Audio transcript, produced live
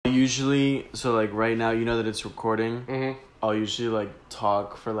Usually, so like right now, you know that it's recording. Mm-hmm. I'll usually like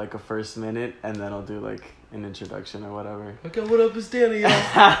talk for like a first minute, and then I'll do like an introduction or whatever. Okay, what up, it's Danny, y'all.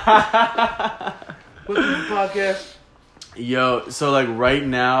 What's the podcast? Yo, so like right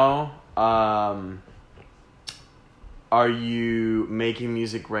now, are you making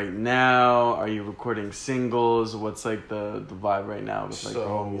music right now? Are you recording singles? What's like the vibe right now with like the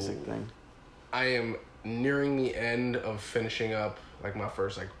whole music thing? I am nearing the end of finishing up like my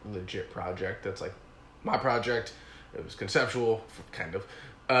first like legit project. That's like my project. It was conceptual, kind of.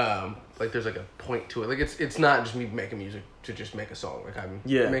 Like there's like a point to it. Like it's not just me making music to just make a song. Like I'm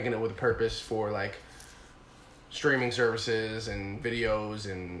making it with a purpose for like streaming services and videos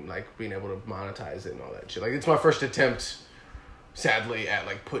and like being able to monetize it and all that shit. Like it's my first attempt, sadly, at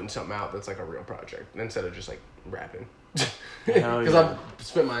like putting something out that's like a real project instead of just like rapping. Because I've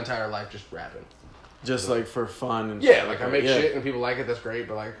spent my entire life just rapping. Just like for fun and yeah, like I make shit and people like it, that's great,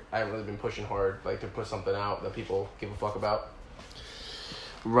 but like I haven't really been pushing hard like to put something out that people give a fuck about.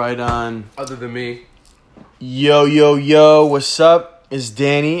 Right on. Other than me. Yo, what's up? It's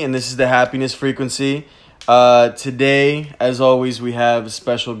Danny and this is the Happiness Frequency. Today, as always, we have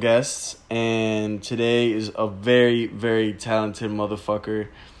special guests, and today is a very, very talented motherfucker.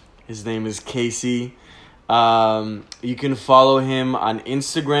 His name is Kacey. You can follow him on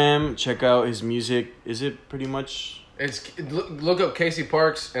Instagram. Check out his music. Is it pretty much? Look up Kacey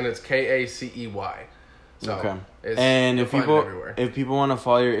Parks, and it's Kacey. So okay. And if people want to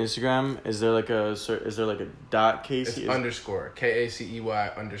follow your Instagram, is there like a dot Kacey? It's underscore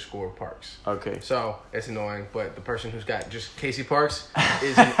Kacey_ Parks. Okay. So it's annoying, but the person who's got just Kacey Parks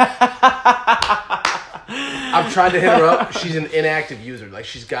is. I've tried to hit her up. She's an inactive user. Like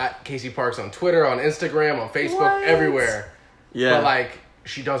she's got Kacey Parks on Twitter, on Instagram, on Facebook, everywhere. Yeah. But like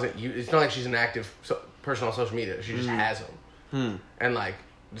she doesn't use. It's not like she's an active person on social media. She just has them. And like.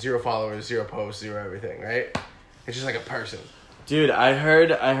 0 followers, 0 posts, 0 everything, right? It's just like a person. Dude, I heard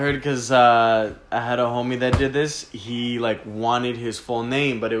because I had a homie that did this. He like wanted his full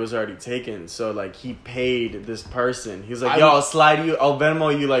name, but it was already taken. So like he paid this person. He was like, I'll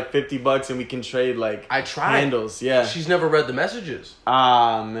Venmo you like $50 and we can trade like handles. Yeah. She's never read the messages.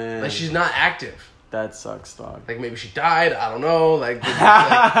 Ah, man. Like she's not active. That sucks, dog. Like maybe she died. I don't know. Like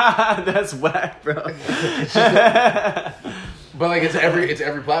that's whack, bro. But like it's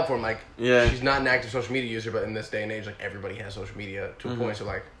every platform. Like she's not an active social media user, but in this day and age, like everybody has social media to a point. So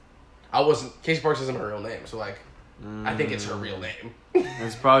like, Kacey Parks isn't her real name. So like, I think it's her real name.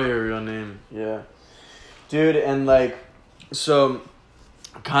 It's probably her real name. Yeah, dude, and like, so,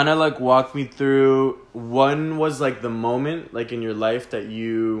 kind of like walk me through. When was like the moment like in your life that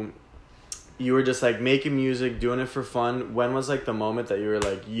you were just like making music, doing it for fun? When was like the moment that you were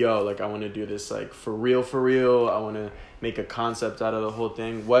like, yo, like I want to do this like for real? I want to make a concept out of the whole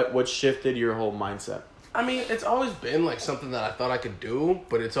thing. What shifted your whole mindset? I mean, it's always been like something that I thought I could do,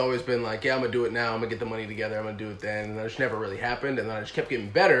 but it's always been like, yeah, I'm gonna do it now. I'm gonna get the money together. I'm gonna do it then. And then it just never really happened. And then I just kept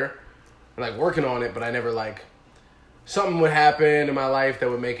getting better and like working on it, but I never like something would happen in my life that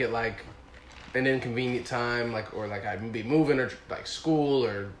would make it like an inconvenient time, like or like I'd be moving or like school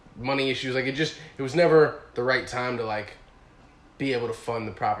or money issues. Like it was never the right time to like be able to fund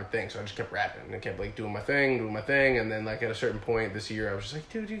the proper thing. So I just kept rapping and I kept like doing my thing. And then like at a certain point this year, I was just like,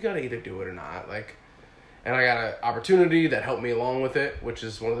 dude, you gotta either do it or not. Like, and I got an opportunity that helped me along with it, which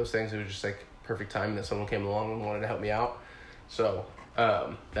is one of those things. It was just like perfect timing that someone came along and wanted to help me out. So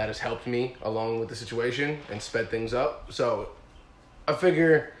that has helped me along with the situation and sped things up. So I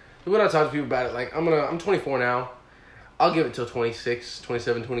figure when I talk to people about it, like I'm 24 now. I'll give it till 26,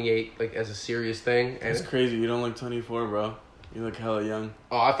 27, 28, like as a serious thing. And it's crazy. You don't look 24, bro. You look hella young.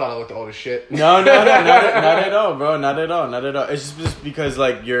 Oh, I thought I looked old as shit. No, not at all, bro. Not at all. It's just because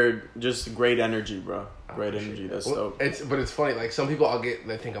like you're just great energy, bro. Great energy. That's dope. But it's funny. Like some people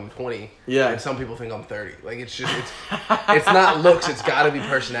they think I'm 20. Yeah. And some people think I'm 30. Like it's not looks. It's got to be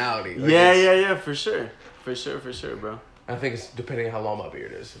personality. Like, yeah. For sure, bro. I think it's depending on how long my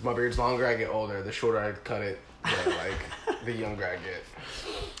beard is. If my beard's longer, I get older. The shorter I cut it, the younger I get.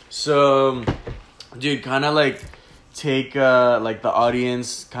 So, dude, kind of like take like the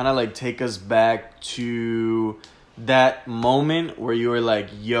audience, kind of like take us back to that moment where you were like,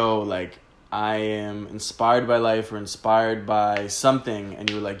 yo, like I am inspired by life or inspired by something, and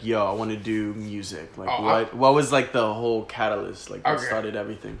you were like, yo, I want to do music. Like what was like the whole catalyst, like that started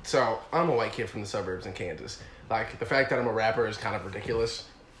everything? So I'm a white kid from the suburbs in Kansas. Like the fact that I'm a rapper is kind of ridiculous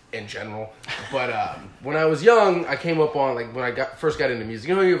in general. But when I was young, I came up on like when I first got into music.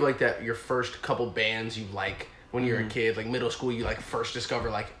 You know, you have like that your first couple bands you like when you're a kid, like middle school. You like first discover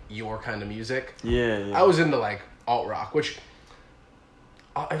like your kind of music. Yeah. I was into like alt rock, which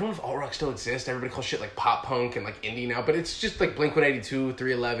I don't know if alt rock still exists. Everybody calls shit like pop punk and like indie now, but it's just like Blink-182,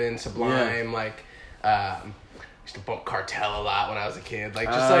 311, Sublime, like used to bump Cartel a lot when I was a kid. Like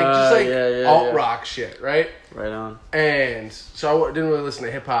just like alt rock shit, right? Right on. And so I didn't really listen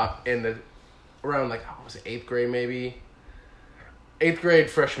to hip hop around like what was it, 8th grade maybe. 8th grade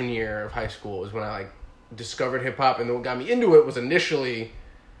freshman year of high school was when I like discovered hip hop, and then what got me into it was initially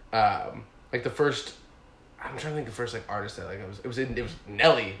like the first. I'm trying to think of the first like artist that like it was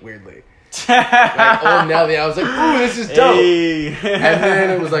Nelly, weirdly. Like old Nelly. I was like, ooh, this is dope. Hey. And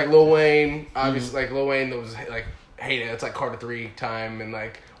then it was like Lil Wayne, obviously like Lil Wayne that was like, hey, it's like Carter 3 time, and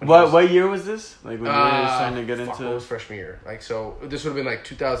like what year was this? Like when you were starting to get into it was freshman year. Like so this would have been like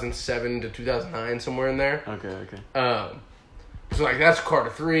 2007 to 2009, somewhere in there. Okay. So like that's Carter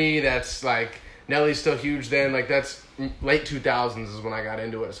 3, that's like Nelly's still huge then, like that's late 2000s is when I got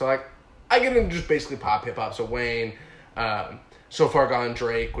into it. So like I get into just basically pop hip hop. So Wayne, So Far Gone,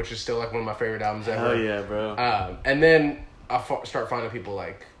 Drake, which is still like one of my favorite albums ever. Oh yeah, bro. And then I start finding people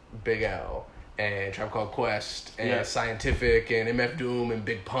like Big L and Tribe Called Quest and Scientific and MF Doom and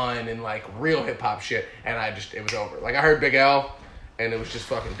Big Pun and like real hip hop shit. And it was over. Like I heard Big L and it was just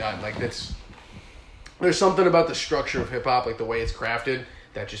fucking done. Like there's something about the structure of hip hop, like the way it's crafted,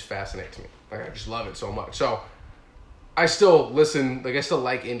 that just fascinates me. Like I just love it so much. So I still listen, like I still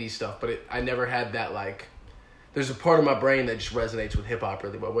like indie stuff, but I never had that like, there's a part of my brain that just resonates with hip hop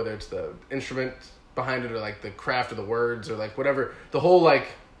really well, whether it's the instrument behind it or like the craft of the words or like whatever, the whole like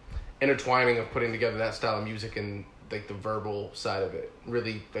intertwining of putting together that style of music and like the verbal side of it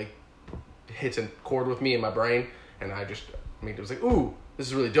really like hits a chord with me in my brain. And it was like, ooh, this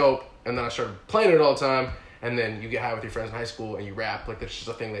is really dope. And then I started playing it all the time. And then you get high with your friends in high school and you rap. Like, that's just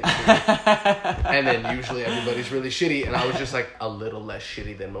a thing that you do. And then usually everybody's really shitty. And I was just, like, a little less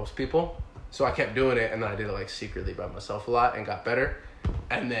shitty than most people. So I kept doing it. And then I did it, like, secretly by myself a lot and got better.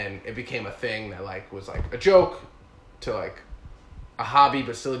 And then it became a thing that, like, was, like, a joke to, like, a hobby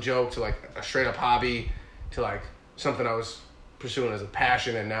but still a joke to, like, a straight-up hobby to, like, something I was pursuing as a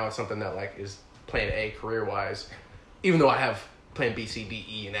passion. And now it's something that, like, is plan A career-wise. Even though I have plan B, C, D,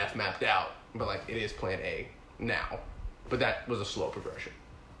 E, and F mapped out. But, like, it is plan A now. But that was a slow progression.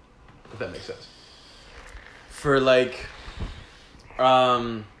 If that makes sense. For, like,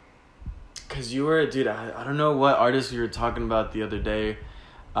 because you were, dude, I don't know what artist you were talking about the other day.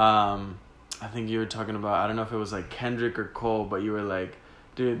 I think you were talking about, I don't know if it was, like, Kendrick or Cole, but you were like,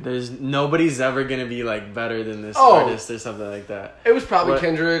 dude, nobody's ever going to be, like, better than this artist or something like that. It was probably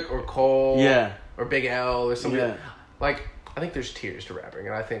Kendrick or Cole. Yeah. Or Big L or somebody. Yeah. Like, I think there's tiers to rapping,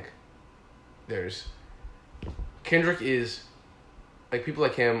 and I think Kendrick is, like, people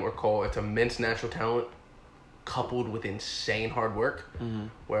like him or Cole, it's immense natural talent coupled with insane hard work,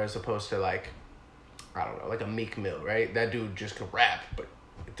 whereas opposed to, like, I don't know, like a Meek Mill, right? That dude just can rap, but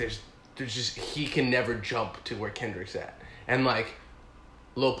there's just, he can never jump to where Kendrick's at. And, like,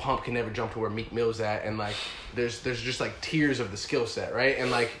 Lil Pump can never jump to where Meek Mill's at, and, like, there's just, like, tiers of the skill set, right?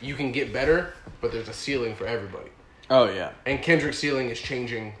 And, like, you can get better, but there's a ceiling for everybody. Oh, yeah. And Kendrick's ceiling is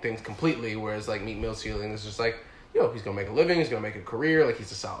changing things completely, whereas, like, Meek Mill's ceiling is just like, yo, he's going to make a living, he's going to make a career, like,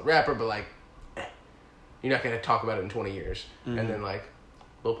 he's a solid rapper, but, like, you're not going to talk about it in 20 years. Mm-hmm. And then, like,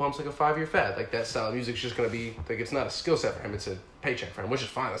 Lil Pump's, like, a 5-year fad. Like, that style of music's just going to be, like, it's not a skill set for him, it's a paycheck for him, which is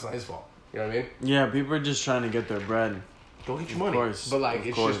fine, that's not his fault. You know what I mean? Yeah, people are just trying to get their bread. Go get your money. Of course. But, like,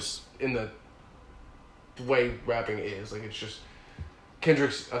 it's just in the way rapping is. Like, it's just,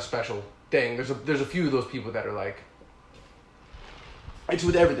 Kendrick's a special thing. There's a few of those people that are, like, it's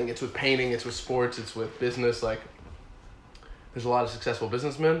with everything. It's with painting. It's with sports. It's with business. Like, there's a lot of successful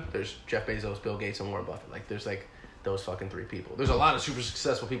businessmen. There's Jeff Bezos, Bill Gates, and Warren Buffett. Like, there's, like, those fucking 3 people. There's a lot of super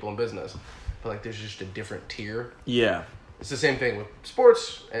successful people in business. But, like, there's just a different tier. Yeah. It's the same thing with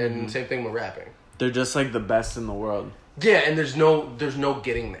sports and same thing with rapping. They're just, like, the best in the world. Yeah, and there's no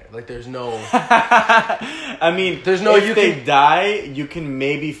getting there. Like, there's no... I mean, there's no, if they die, you can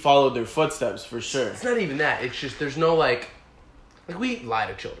maybe follow their footsteps, for sure. It's not even that. It's just, there's no, like... Like, we lie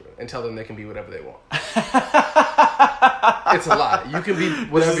to children and tell them they can be whatever they want. It's a lie. You can be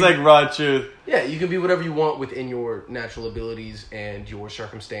whatever... This is like raw truth. Yeah, you can be whatever you want within your natural abilities and your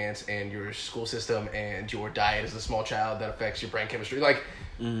circumstance and your school system and your diet as a small child that affects your brain chemistry. Like,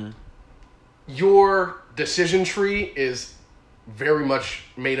 your decision tree is very much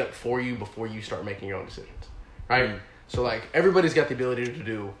made up for you before you start making your own decisions. Right? So, like, everybody's got the ability to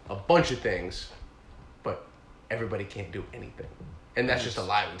do a bunch of things, but everybody can't do anything. And that's just a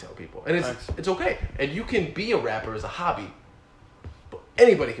lie we tell people. And it's okay. And you can be a rapper as a hobby, but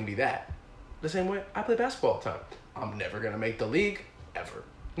anybody can be that. The same way I play basketball all the time. I'm never going to make the league, ever.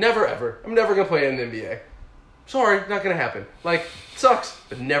 Never, ever. I'm never going to play in the NBA. Sorry, not gonna happen. Like, sucks,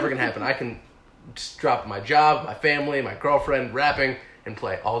 but never gonna happen. I can just drop my job, my family, my girlfriend, rapping, and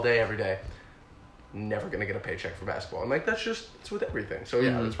play all day, every day. Never gonna get a paycheck for basketball. And like, it's with everything. So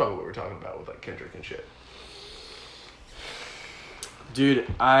yeah, that's probably what we're talking about with like Kendrick and shit. Dude,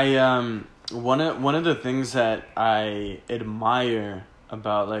 I one of the things that I admire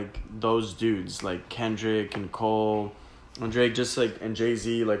about like those dudes like Kendrick and Cole and Drake, just like, and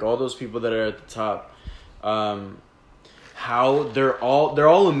Jay-Z, like all those people that are at the top, how they're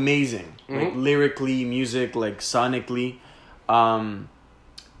all amazing, like lyrically, music, like sonically.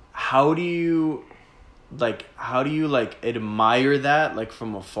 How do you admire that like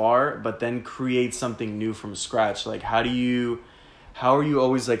from afar, but then create something new from scratch? Like how are you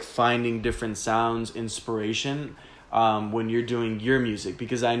always like finding different sounds, inspiration, when you're doing your music?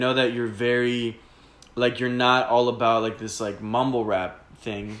 Because I know that you're very, like, you're not all about like this like mumble rap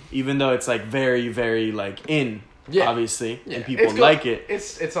thing, even though it's like very, very like obviously, and people like it.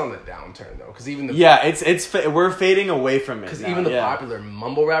 It's on the downturn though, because even we're fading away from it. Because even the popular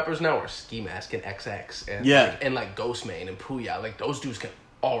mumble rappers now are Ski Mask and XX and like Ghostman and Puya. Like those dudes can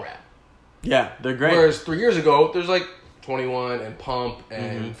all rap. Yeah, they're great. Whereas 3 years ago, there's like 21 and Pump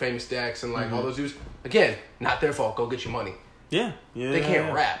and Famous Dex and like all those dudes. Again, not their fault. Go get your money. Yeah. They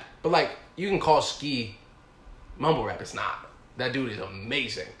can't rap, but like you can call Ski mumble rap. It's not. That dude is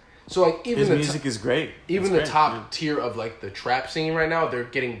amazing. So like even his music is great. Even the top tier of like the trap scene right now, they're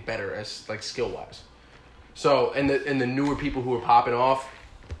getting better as like skill wise. So and the newer people who are popping off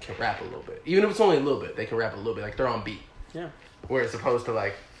can rap a little bit. Even if it's only a little bit, they can rap a little bit. Like they're on beat. Yeah. Whereas opposed to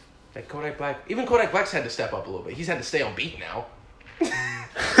like Kodak Black, even Kodak Black's had to step up a little bit. He's had to stay on beat now.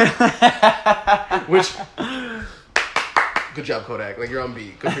 Which, good job, Kodak. Like you're on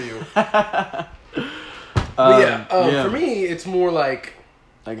beat. Good for you. For me, it's more like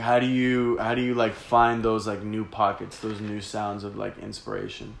how do you like find those like new pockets, those new sounds of like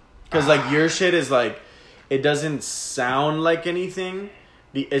inspiration? Because like your shit is like, it doesn't sound like anything.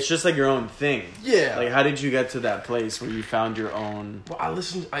 It's just like your own thing. Yeah. Like how did you get to that place where you found your own? Well,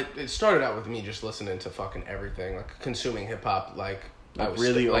 it started out with me just listening to fucking everything, like consuming hip hop, like I was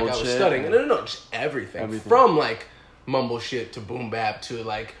really old shit. I was studying. No, just everything. From like mumble shit to boom bap to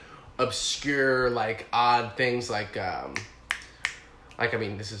like obscure, like odd things like I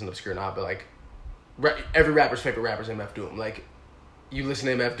mean, this isn't obscure or not, but like every rapper's favorite rapper is MF Doom. Like you listen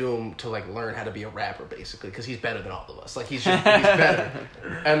to MF Doom to like learn how to be a rapper, basically, because he's better than all of us. Like he's better,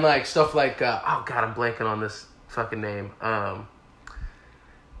 and like stuff like oh god, I'm blanking on this fucking name.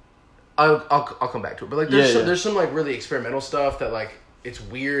 I'll come back to it, but like there's some like really experimental stuff that like it's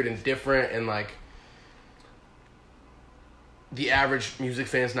weird and different, and like the average music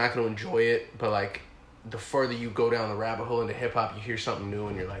fan's not going to enjoy it, but like the further you go down the rabbit hole into hip hop, you hear something new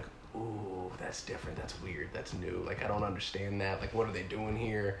and you're like, ooh, that's different, that's weird, that's new. Like I don't understand that. Like what are they doing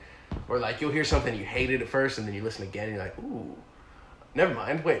here? Or like you'll hear something you hated at first and then you listen again and you're like, ooh, never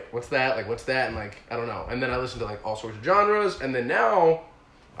mind. Wait, what's that? Like what's that? And like I don't know. And then I listen to like all sorts of genres, and then now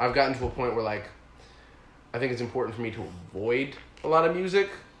I've gotten to a point where like I think it's important for me to avoid a lot of music,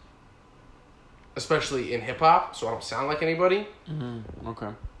 especially in hip hop, so I don't sound like anybody. Okay.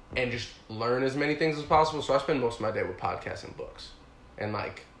 And just learn as many things as possible. So I spend most of my day with podcasts and books, and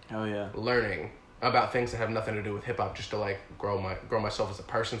like learning about things that have nothing to do with hip hop, just to like grow myself as a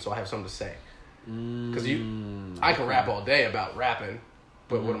person, so I have something to say. Because I can rap all day about rapping,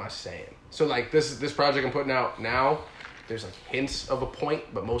 but what am I saying? So like this project I'm putting out now, there's like hints of a point,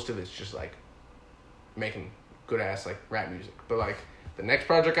 but most of it's just like making good ass like rap music. But like the next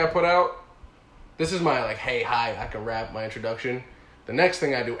project I put out, this is my like, hey, hi, I can rap, my introduction. The next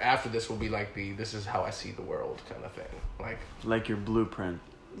thing I do after this will be like this is how I see the world kind of thing. Like your blueprint.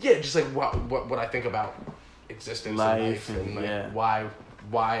 Yeah, just like what I think about existence, life and like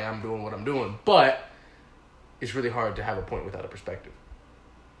why I'm doing what I'm doing. But it's really hard to have a point without a perspective.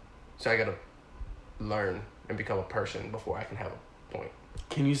 So I gotta learn and become a person before I can have a point.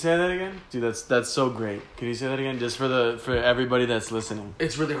 Can you say that again? Dude, that's so great. Can you say that again? Just for everybody that's listening.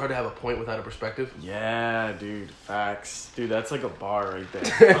 It's really hard to have a point without a perspective. Yeah, dude. Facts. Dude, that's like a bar right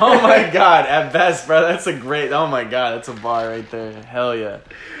there. Oh my god. At best, bro. That's a great... Oh my god. That's a bar right there. Hell yeah.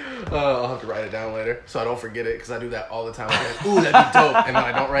 I'll have to write it down later so I don't forget it, because I do that all the time. I'm like, ooh, that'd be dope. And then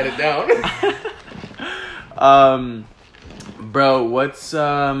I don't write it down. Bro, what's...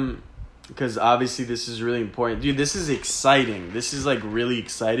 Because obviously this is really important. Dude, this is exciting. This is like really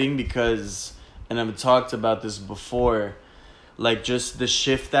exciting because, and I've talked about this before, like just the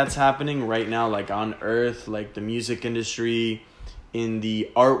shift that's happening right now, like on Earth, like the music industry, in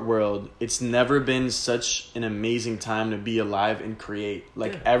the art world. It's never been such an amazing time to be alive and create.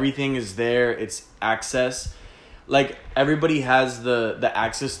 Like everything is there. It's access. like everybody has the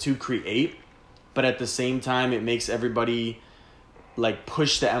access to create, but at the same time it makes everybody like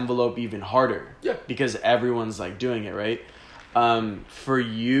push the envelope even harder. Yeah. Because everyone's like doing it, right? For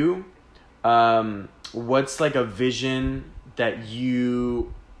you, what's like a vision that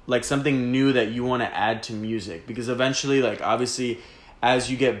you like, something new that you want to add to music? Because eventually, like, obviously, as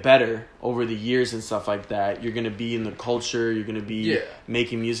you get better over the years and stuff like that, you're going to be in the culture, you're going to be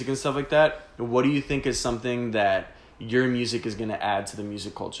making music and stuff like that. What do you think is something that your music is going to add to the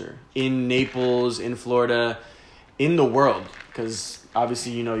music culture in Naples, in Florida, in the world? Because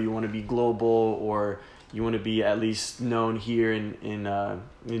obviously, you know, you want to be global, or you want to be at least known here in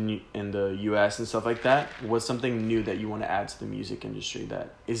the US and stuff like that. What's something new that you want to add to the music industry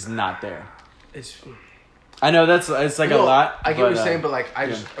that is not there? I know it's like a lot. I get what you're saying, but like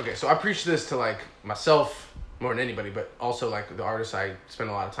okay, so I preach this to like myself more than anybody, but also like the artists I spend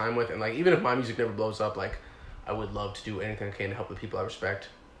a lot of time with, and like even if my music never blows up, like I would love to do anything I can to help the people I respect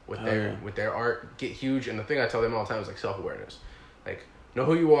with their art get huge. And the thing I tell them all the time is like self-awareness. Like, know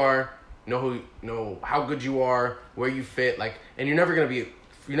who you are, know how good you are, where you fit, like, and you're never gonna be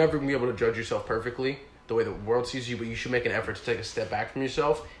able to judge yourself perfectly the way the world sees you, but you should make an effort to take a step back from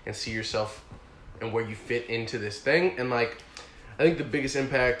yourself and see yourself and where you fit into this thing. And like, I think the biggest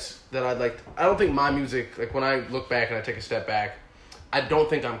impact that I don't think my music, like when I look back and I take a step back, I don't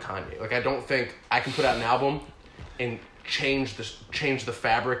think I'm Kanye. Like, I don't think I can put out an album and change the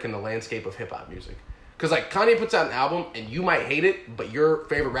fabric and the landscape of hip hop music. Because, like, Kanye puts out an album, and you might hate it, but your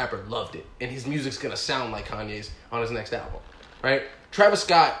favorite rapper loved it. And his music's going to sound like Kanye's on his next album, right? Travis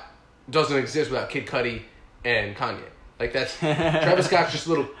Scott doesn't exist without Kid Cudi and Kanye. Like, that's... Travis Scott's just a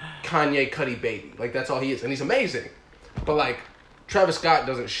little Kanye Cudi baby. Like, that's all he is. And he's amazing. But, like, Travis Scott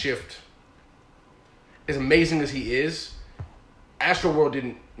doesn't shift. As amazing as he is, Astroworld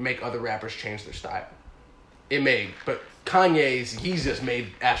didn't make other rappers change their style. It made... But he's just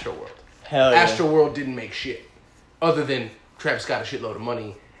made Astroworld. Hell yeah. Astroworld didn't make shit other than Travis Scott a shitload of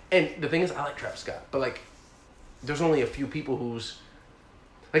money. And the thing is, I like Travis Scott, but like, there's only a few people who's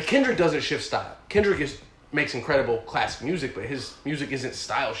like, Kendrick doesn't shift style. Kendrick makes incredible classic music, but his music isn't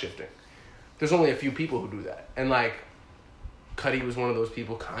style shifting. There's only a few people who do that, and like, Cudi was one of those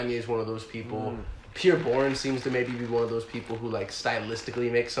people. Kanye is one of those people. Pierre Bourne seems to maybe be one of those people who like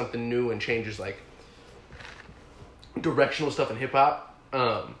stylistically makes something new and changes like directional stuff in hip hop.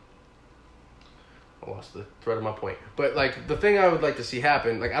 I lost the thread of my point. But, like, the thing I would like to see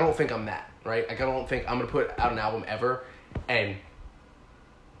happen, like, I don't think I'm that, right? Like, I don't think I'm going to put out an album ever, and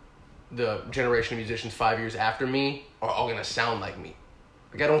the generation of musicians 5 years after me are all going to sound like me.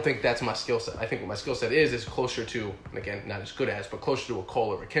 Like, I don't think that's my skill set. I think what my skill set is closer to, and again, not as good as, but closer to a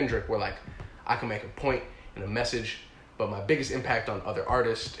Cole or a Kendrick, where, like, I can make a point and a message, but my biggest impact on other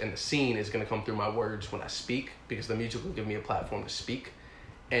artists and the scene is going to come through my words when I speak, because the music will give me a platform to speak.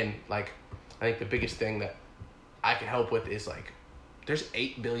 And, like, I think the biggest thing that I can help with is, like, there's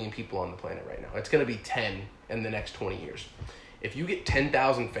 8 billion people on the planet right now. It's going to be 10 in the next 20 years. If you get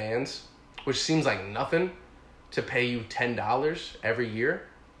 10,000 fans, which seems like nothing, to pay you $10 every year,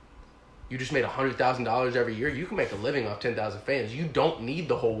 you just made $100,000 every year. You can make a living off 10,000 fans. You don't need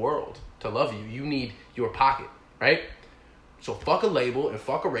the whole world to love you. You need your pocket, right? So fuck a label and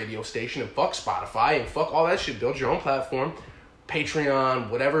fuck a radio station and fuck Spotify and fuck all that shit. Build your own platform,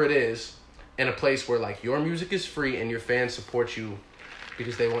 Patreon, whatever it is, in a place where, like, your music is free and your fans support you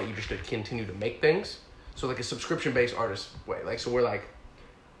because they want you just to continue to make things. So, like, a subscription-based artist way. Like, so we're, like,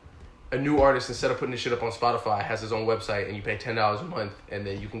 a new artist, instead of putting this shit up on Spotify, has his own website, and you pay $10 a month, and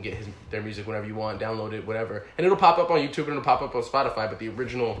then you can get their music whenever you want, download it, whatever. And it'll pop up on YouTube, and it'll pop up on Spotify, but the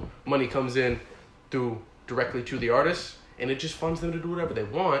original money comes in directly to the artist, and it just funds them to do whatever they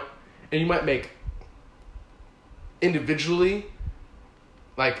want. And you might make, individually,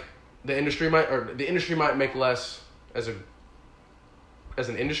 like, the industry might make less as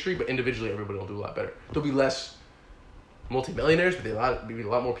an industry, but individually everybody will do a lot better. There'll be less multimillionaires, but there'll be a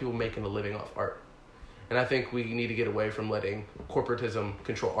lot more people making a living off art. And I think we need to get away from letting corporatism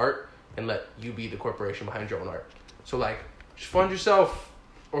control art and let you be the corporation behind your own art. So, like, just fund yourself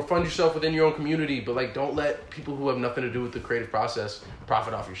within your own community, but, like, don't let people who have nothing to do with the creative process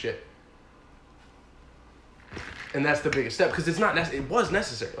profit off your shit. And that's the biggest step, because it was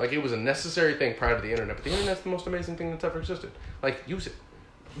necessary. Like, it was a necessary thing prior to the internet, but the internet's the most amazing thing that's ever existed. Like, use it.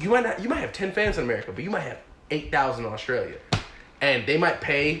 You might have 10 fans in America, but you might have 8,000 in Australia. And they might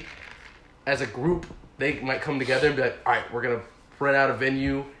pay, as a group, they might come together and be like, all right, we're going to rent out a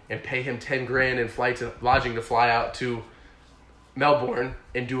venue and pay him $10,000 in flights and lodging to fly out to Melbourne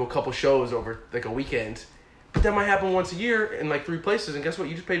and do a couple shows over, like, a weekend. But that might happen once a year in, like, 3 places, and guess what?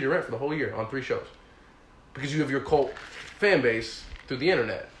 You just paid your rent for the whole year on 3 shows. because you have your cult fan base through the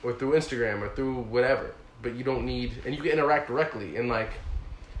internet or through Instagram or through whatever. But you don't need, and you can interact directly and like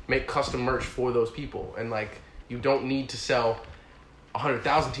make custom merch for those people. And like you don't need to sell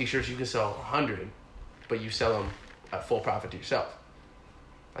 100,000 t-shirts. You can sell 100, but you sell them at full profit to yourself.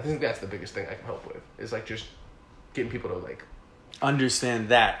 I think that's the biggest thing I can help with. Is like just getting people to like understand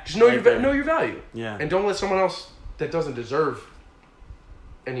that. Just know know your value. Yeah. And don't let someone else that doesn't deserve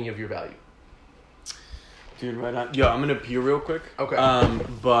any of your value. Dude, right on. Yo, I'm gonna pee real quick. Okay.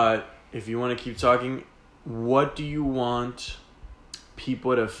 But if you want to keep talking, what do you want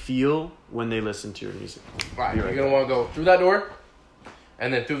people to feel when they listen to your music? All right, you're gonna want to go through that door,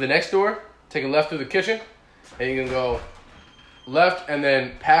 and then through the next door, take a left through the kitchen, and you're gonna go left and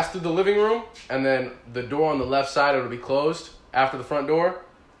then pass through the living room, and then the door on the left side, it'll be closed after the front door.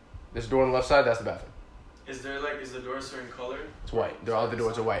 This door on the left side, that's the bathroom. Is the door a certain color? It's white. All the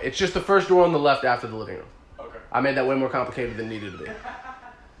doors are white. It's just the first door on the left after the living room. Okay. I made that way more complicated than needed to be.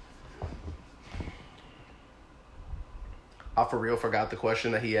 I for real forgot the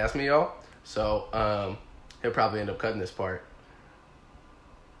question that he asked me, y'all. So he'll probably end up cutting this part.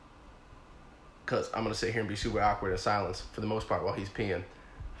 Because I'm going to sit here and be super awkward in silence for the most part while he's peeing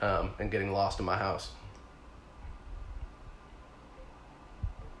and getting lost in my house.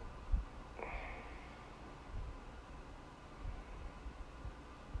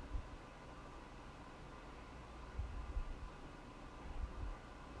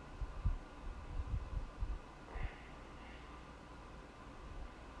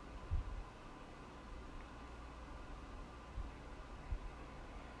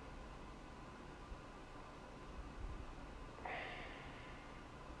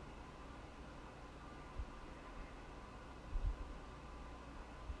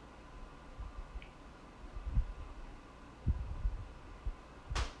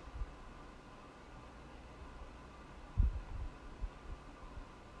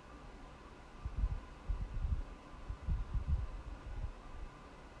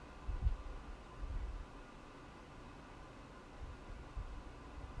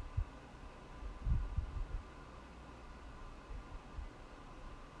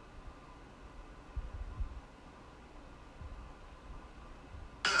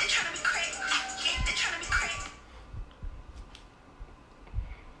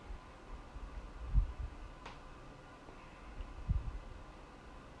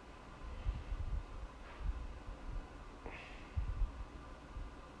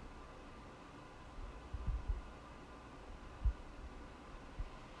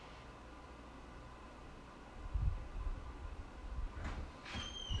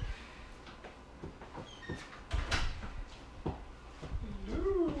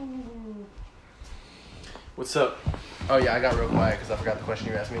 What's up? Oh, yeah, I got real quiet because I forgot the question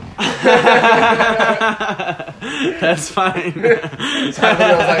you asked me. That's fine. I was like,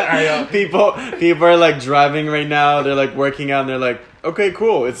 all right, people are like driving right now. They're like working out and they're like, okay,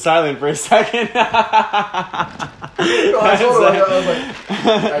 cool. It's silent for a second.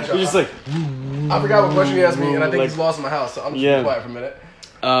 You're just like, I forgot what question you asked me, and I think he's lost in my house, so I'm just be quiet for a minute.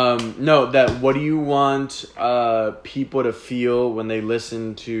 What do you want people to feel when they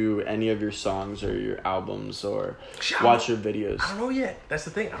listen to any of your songs or your albums or watch your videos? I don't know yet. That's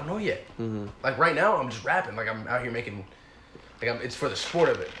the thing. I don't know yet. Mm-hmm. Like right now, I'm just rapping. Like I'm out here making. It's for the sport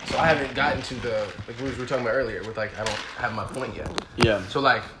of it. So I haven't gotten to the like we were talking about earlier with like I don't have my point yet. Yeah. So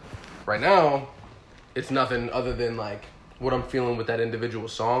like right now, it's nothing other than like what I'm feeling with that individual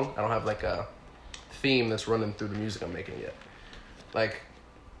song. I don't have like a theme that's running through the music I'm making yet. Like.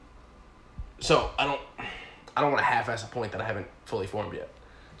 So I don't want to half-ass a point that I haven't fully formed yet.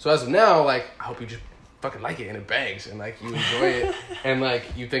 So as of now, like I hope you just fucking like it and it bangs and like you enjoy it and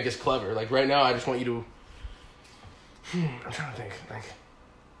like you think it's clever. Like right now, I just want you to. I'm trying to think. Like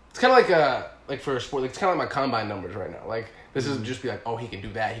it's kind of like for a sport. Like it's kind of like my combine numbers right now. Like this isn't just be like, oh, he can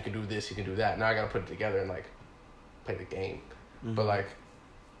do that, he can do this, he can do that. Now I gotta put it together and like play the game. Mm-hmm. But like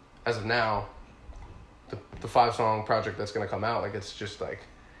as of now, the 5-song project that's gonna come out, like it's just like.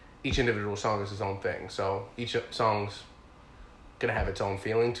 Each individual song is its own thing, so each song's gonna have its own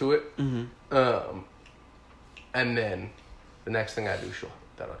feeling to it. Mm-hmm. And then the next thing I do, sure,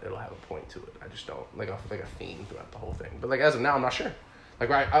 it'll have a point to it. I just don't like a theme throughout the whole thing. But like as of now, I'm not sure. Like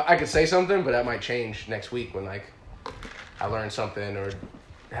I could say something, but that might change next week when like I learn something or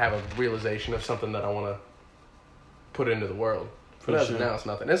have a realization of something that I want to put into the world. But as of now, it's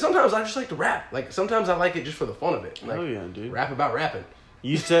nothing. And sometimes I just like to rap. Like sometimes I like it just for the fun of it. Like, oh yeah, dude. Rap about rapping.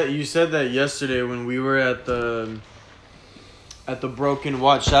 You said that yesterday when we were at the Broken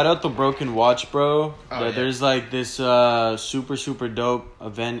Watch. Shout out the Broken Watch, bro. Oh, yeah. There's like this super dope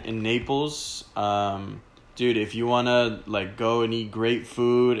event in Naples. dude, if you want to, like, go and eat great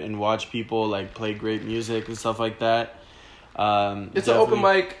food and watch people, like, play great music and stuff like that. It's an open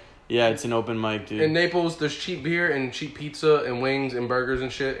mic. Yeah, it's an open mic, dude. In Naples, there's cheap beer and cheap pizza and wings and burgers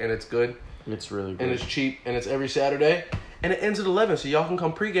and shit, and it's good. It's really good. And it's cheap, and it's every Saturday. And it ends at 11, so y'all can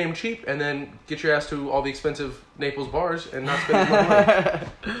come pregame cheap and then get your ass to all the expensive Naples bars and not spend as much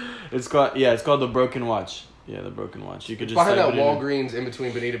money. It's called the Broken Watch. Yeah, the Broken Watch. You could just behind that Walgreens in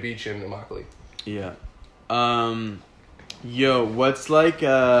between Bonita Beach and Immokalee. Yeah. Yo,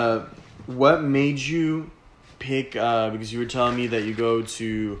 what made you pick, because you were telling me that you go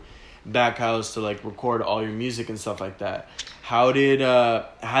to Back House to, like, record all your music and stuff like that. How did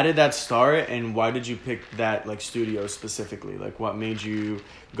that start, and why did you pick that, like, studio specifically? Like, what made you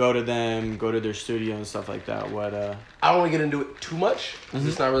go to their studio and stuff like that? What I don't want to get into it too much because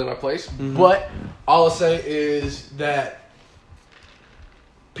it's not really my place. Mm-hmm. But all I'll say is that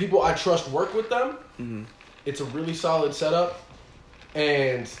people I trust work with them. Mm-hmm. It's a really solid setup,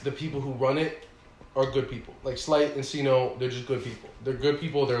 and the people who run it are good people. Like Slight and Sino, they're just good people. They're good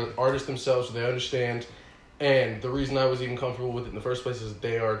people. They're artists themselves, so they understand. And the reason I was even comfortable with it in the first place is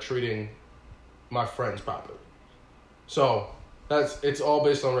they are treating my friends properly. So it's all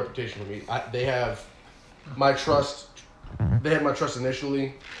based on reputation for me. They have my trust. They had my trust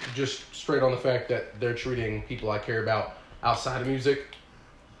initially, just straight on the fact that they're treating people I care about outside of music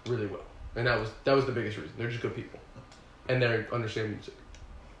really well. And that was the biggest reason. They're just good people, and they understand music.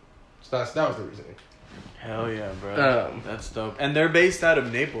 So that was the reasoning. Hell yeah, bro. That's dope. And they're based out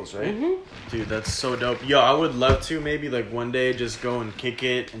of Naples, right? Mm-hmm. Dude, that's so dope. Yo, I would love to maybe, like, one day just go and kick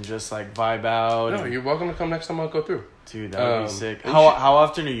it and just, like, vibe out. No, you're welcome to come next time I'll go through. Dude, that would be sick. How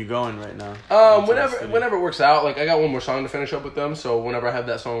often are you going right now? Whenever it works out. Like, I got one more song to finish up with them, so whenever I have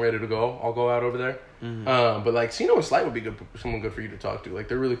that song ready to go, I'll go out over there. Mm-hmm. But, like, Sino and Slight would be someone good for you to talk to. Like,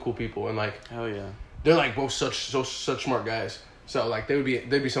 they're really cool people, and, like... Hell yeah. They're, like, both such smart guys. So, like, they'd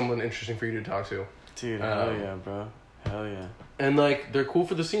be someone interesting for you to talk to. Dude, hell yeah, bro. Hell yeah. And, like, they're cool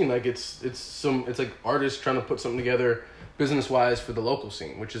for the scene. Like, it's like artists trying to put something together business-wise for the local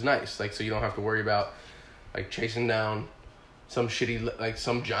scene, which is nice. Like, so you don't have to worry about, like, chasing down some shitty, like,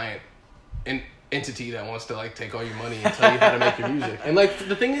 some giant entity that wants to, like, take all your money and tell you how to make your music. And, like,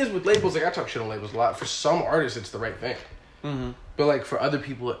 the thing is with labels, like, I talk shit on labels a lot. For some artists, it's the right thing. Mm-hmm. But, like, for other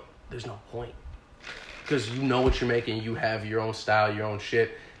people, there's no point. Because you know what you're making. You have your own style, your own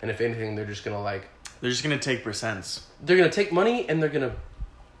shit. And if anything, they're just going to, like... They're just going to take percents. They're going to take money and they're going to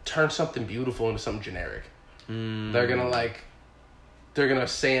turn something beautiful into something generic. They're going to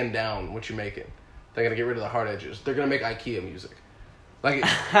sand down what you're making. They're going to get rid of the hard edges. They're going to make IKEA music. Like,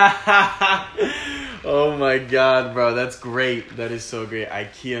 oh my God, bro. That's great. That is so great.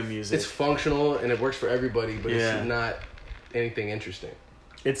 IKEA music. It's functional and it works for everybody, but it's not anything interesting.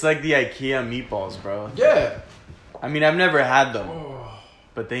 It's like the IKEA meatballs, bro. Yeah. I mean, I've never had them.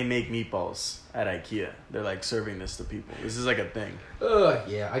 But they make meatballs at IKEA. They're, like, serving this to people. This is, like, a thing.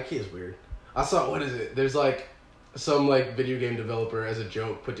 Yeah, IKEA's weird. I saw, what is it? There's, like, some, like, video game developer as a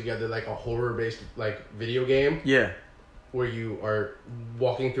joke put together, like, a horror-based, like, video game. Yeah. Where you are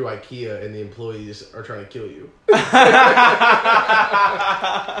walking through IKEA and the employees are trying to kill you.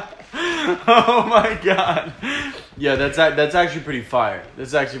 Oh, my God. Yeah, that's actually pretty fire.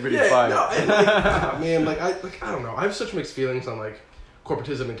 That's actually pretty fire. No, and, man, I don't know. I have such mixed feelings on, like,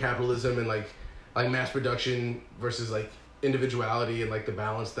 corporatism and capitalism and like mass production versus like individuality and like the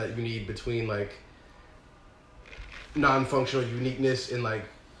balance that you need between like non-functional uniqueness and like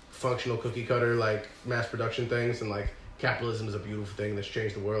functional cookie cutter like mass production things. And like capitalism is a beautiful thing that's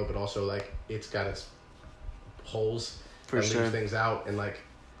changed the world, but also like it's got its holes that leaves things out, and like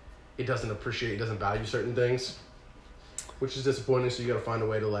it doesn't value certain things, which is disappointing. So you got to find a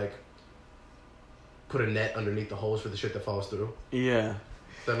way to like put a net underneath the holes for the shit that falls through. Yeah.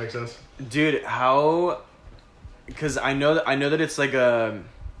 Does that make sense? Dude, because I know that it's like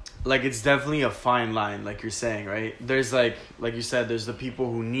it's definitely a fine line, like you're saying, right? There's like you said, there's the people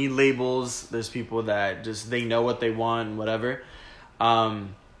who need labels. There's people that just, they know what they want and whatever.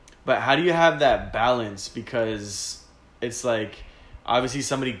 But how do you have that balance? Because it's like, obviously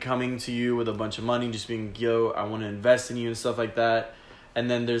somebody coming to you with a bunch of money, just being, yo, I want to invest in you and stuff like that.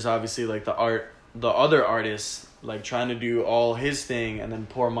 And then there's obviously like the other artists, like trying to do all his thing and then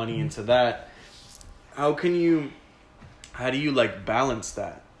pour money into that. How do you like balance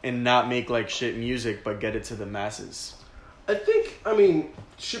that and not make like shit music but get it to the masses? I mean,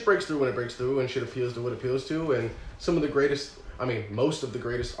 shit breaks through when it breaks through, and shit appeals to what it appeals to, and most of the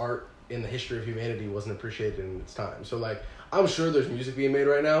greatest art in the history of humanity wasn't appreciated in its time. So like, I'm sure there's music being made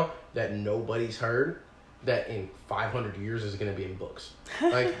right now that nobody's heard, that in 500 years is going to be in books.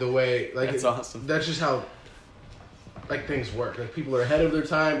 Like the way, like, that's awesome. That's just how like things work. Like people are ahead of their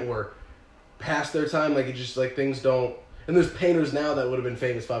time or past their time. Like it just like things don't. And there's painters now that would have been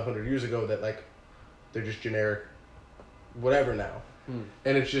famous 500 years ago that like they're just generic, whatever now.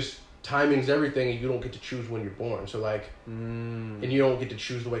 And it's just timing's everything, and you don't get to choose when you're born. So like, and you don't get to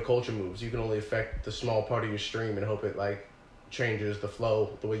choose the way culture moves. You can only affect the small part of your stream and hope it like changes the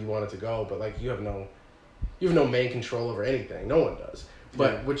flow the way you want it to go. But like you have no main control over anything. No one does.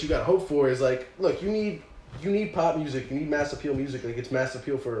 But what you got to hope for is like, look, you need pop music, you need mass appeal music. Like it's mass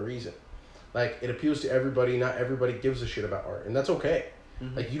appeal for a reason. Like it appeals to everybody. Not everybody gives a shit about art, and that's okay.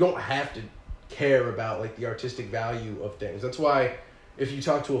 Like you don't have to care about like the artistic value of things. That's why if you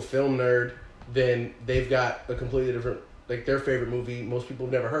talk to a film nerd, then they've got a completely different, like their favorite movie most people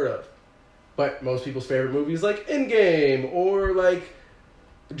have never heard of. But most people's favorite movie is like Endgame or like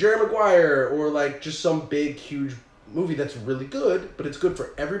Jerry Maguire or like just some big, huge movie that's really good, but it's good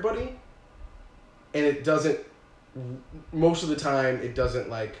for everybody. And it doesn't, most of the time, it doesn't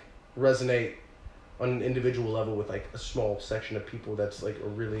like resonate on an individual level with like a small section of people that's like a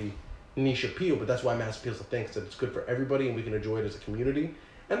really niche appeal. But that's why mass appeal is the thing, that it's good for everybody and we can enjoy it as a community.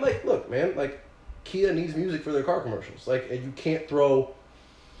 And like, look, man, like Kia needs music for their car commercials. Like, and you can't throw,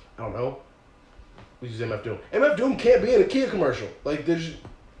 I don't know, we use MF Doom. MF Doom can't be in a Kia commercial. Like, there's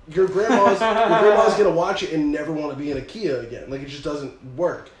your grandma's gonna watch it and never want to be in a Kia again. Like, it just doesn't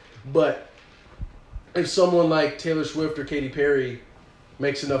work. But if someone like Taylor Swift or Katy Perry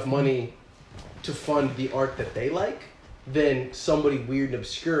makes enough money to fund the art that they like, then somebody weird and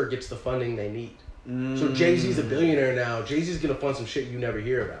obscure gets the funding they need. So Jay-Z's a billionaire now. Jay-Z's gonna fund some shit you never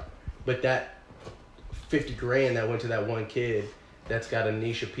hear about. But that $50,000 that went to that one kid that's got a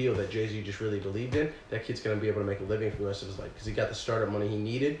niche appeal that Jay-Z just really believed in, that kid's gonna be able to make a living for the rest of his life because he got the startup money he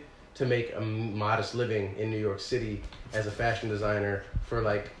needed to make a modest living in New York City as a fashion designer for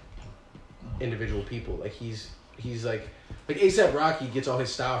like individual people. Like he's like A$AP Rocky gets all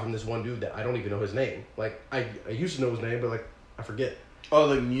his style from this one dude that I don't even know his name. Like I used to know his name, but like I forget. Oh,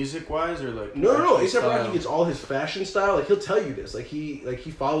 like music wise or like no. A$AP Rocky gets all his fashion style. Like he'll tell you this. Like he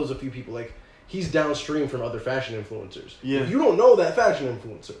follows a few people. Like he's downstream from other fashion influencers. Yeah. You don't know that fashion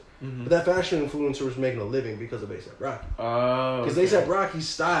influencer, but that fashion influencer was making a living because of A$AP Rocky. Oh. Because A$AP Rocky's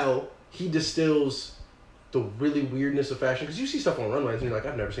style, he distills the really weirdness of fashion. Because you see stuff on runways and you're like,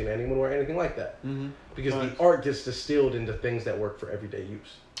 I've never seen anyone wear anything like that. Because the art gets distilled into things that work for everyday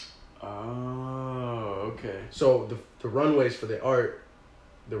use. Oh, okay. So the runways for the art,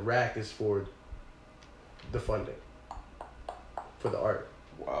 the rack is for the funding for the art.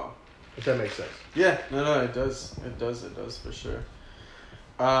 Wow. If that makes sense. Yeah, no, it does for sure.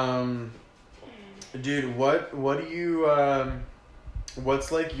 Dude, what do you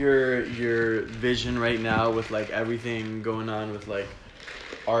what's like your vision right now with like everything going on with like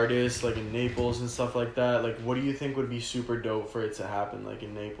artists like in Naples and stuff like that? Like what do you think would be super dope for it to happen like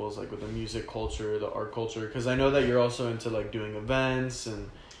in Naples, like with the music culture, the art culture? Because I know that you're also into like doing events and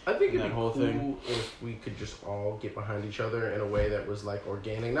I think it'd be cool thing if we could just all get behind each other in a way that was like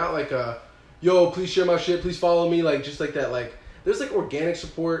organic, not like yo, please share my shit, please follow me, like just like that. Like there's like organic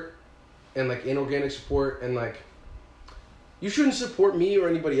support and like inorganic support, and like you shouldn't support me or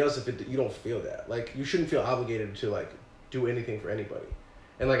anybody else if you don't feel that. Like you shouldn't feel obligated to like do anything for anybody,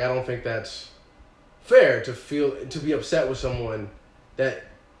 and like I don't think that's fair to be upset with someone that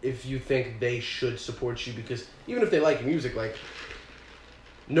if you think they should support you, because even if they like your music, like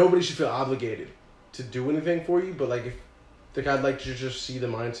nobody should feel obligated to do anything for you. But like if like I'd like to just see the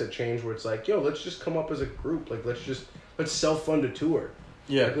mindset change where it's like, yo, let's just come up as a group. Like let's self-fund a tour.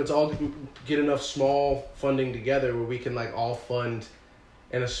 Yeah. Like, let's all get enough small funding together where we can like all fund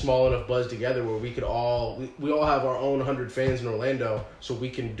and a small enough buzz together where we could all we all have our own 100 fans in Orlando, so we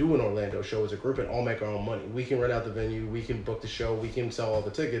can do an Orlando show as a group and all make our own money. We can rent out the venue, we can book the show, we can sell all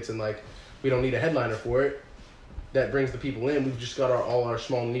the tickets, and like we don't need a headliner for it. That brings the people in. We've just got all our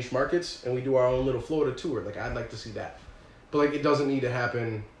small niche markets, and we do our own little Florida tour. Like I'd like to see that, but like it doesn't need to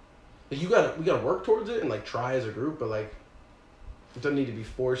happen. Like we gotta work towards it and like try as a group, but like it doesn't need to be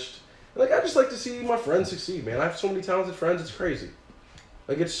forced. And like I just like to see my friends succeed, man. I have so many talented friends. It's crazy.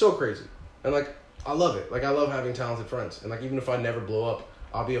 Like it's so crazy, and like I love it. Like I love having talented friends, and like even if I never blow up,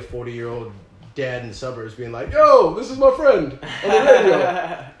 I'll be a 40-year-old dad in the suburbs being like, "Yo, this is my friend on the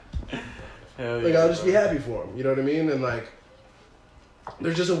radio." Hell like, yeah, I'll just be happy for him. You know what I mean? And, like,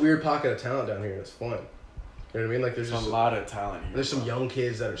 there's just a weird pocket of talent down here. It's fun. You know what I mean? Like, there's just a lot of talent here. There's some young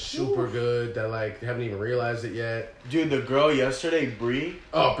kids that are super good that, like, haven't even realized it yet. Dude, the girl yesterday, Bree.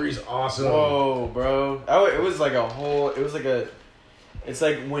 Oh, Bree's awesome. Whoa, bro. Oh, it was like it's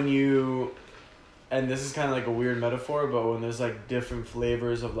like when you, and this is kind of like a weird metaphor, but when there's, like, different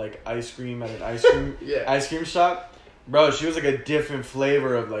flavors of, like, ice cream at an ice cream, ice cream shop. Bro, she was like a different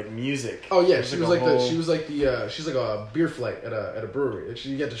flavor of like music. Oh yeah, she's like a beer flight at a brewery.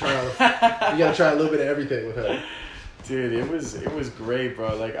 You get to try you got to try a little bit of everything with her. Dude, it was great,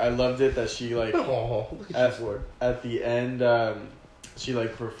 bro. Like I loved it that she like look at at the end she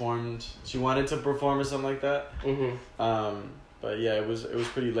like performed. She wanted to perform or something like that. Mm-hmm. But yeah, it was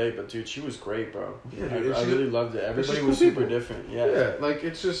pretty late. But dude, she was great, bro. Yeah, dude, I really loved it. Everybody was super different. Yeah. Yeah, like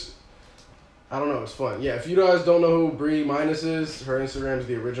it's just. I don't know, it's fun. Yeah, if you guys don't know who Bree Minus is, her Instagram's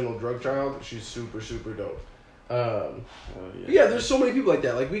the original drug child. She's super, super dope. Yeah, there's so many people like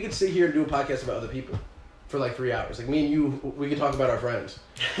that. Like, we could sit here and do a podcast about other people for like 3 hours. Like, me and you, we could talk about our friends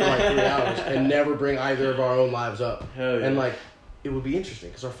for like 3 hours and never bring either of our own lives up. Hell yeah. And like, it would be interesting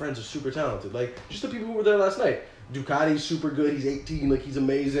because our friends are super talented. Like, just the people who were there last night. Ducati's super good. He's 18. Like, he's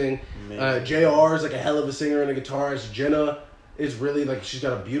amazing. JR's like a hell of a singer and a guitarist. Jenna is really like, she's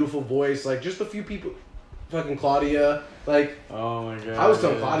got a beautiful voice. Like, just a few people. Fucking Claudia. Like, oh my god. I was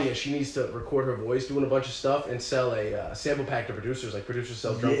telling Claudia she needs to record her voice doing a bunch of stuff and sell a sample pack to producers. Like, producers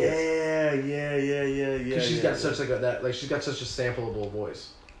sell drum kits. Yeah. Because she's got such she's got such a sampleable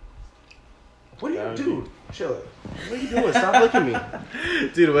voice. What are you, dude? Chill it. What are you doing? Stop looking at me.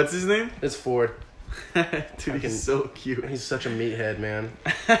 Dude, what's his name? It's Ford. Dude, he's so cute. He's such a meathead, man.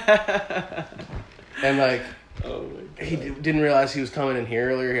 And like, oh my God. He didn't realize he was coming in here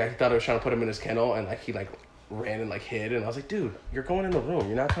earlier. I thought I was trying to put him in his kennel, and like he like ran and like hid. And I was like, dude, you're going in the room.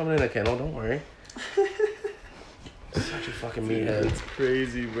 You're not coming in a kennel. Don't worry. Such a fucking meathead. It's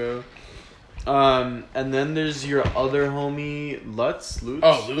crazy, bro. And then there's your other homie, Lutz.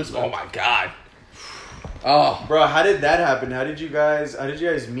 Oh, Lutz. Oh my God. Oh, bro, how did that happen? How did you guys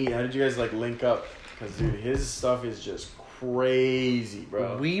meet? How did you guys like link up? Because dude, his stuff is just crazy,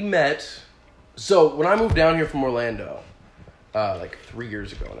 bro. We met. So when I moved down here from Orlando, like 3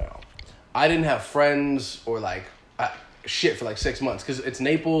 years ago now, I didn't have friends or like shit for like 6 months because it's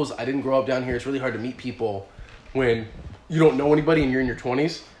Naples. I didn't grow up down here. It's really hard to meet people when you don't know anybody and you're in your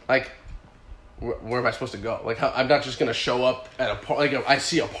 20s. Like, where am I supposed to go? Like, I'm not just gonna show up at a party. Like, I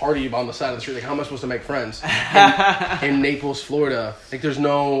see a party on the side of the street. Like, how am I supposed to make friends in Naples, Florida? Like, there's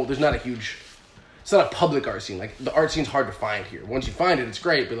not a huge. It's not a public art scene. Like, the art scene's hard to find here. Once you find it, it's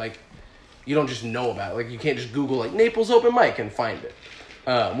great, but like, you don't just know about it. Like, you can't just Google like Naples open mic and find it.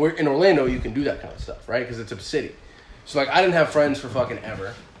 We're in Orlando, you can do that kind of stuff, right? Because it's a city. So like, I didn't have friends for fucking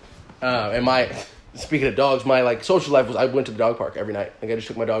ever. And speaking of dogs, my like social life was I went to the dog park every night. Like, I just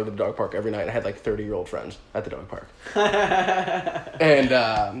took my dog to the dog park every night. And I had like 30-year-old friends at the dog park. And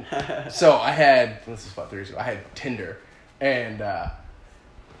so I had, this is about 3 years ago, I had Tinder. And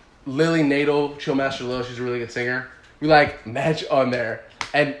Lily Nadel, Chillmaster Lil, she's a really good singer. We like match on there.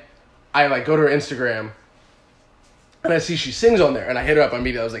 And I like go to her Instagram. And I see she sings on there. And I hit her up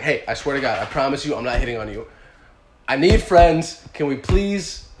immediately. I was like, hey, I swear to God, I promise you I'm not hitting on you. I need friends. Can we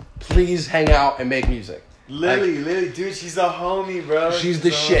please hang out and make music? Lily, dude, she's a homie, bro. She's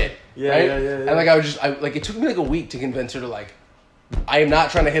the shit. Yeah, right? Yeah. And like, it took me like a week to convince her to like, I am not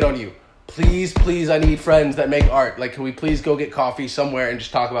trying to hit on you. Please, I need friends that make art. Like, can we please go get coffee somewhere and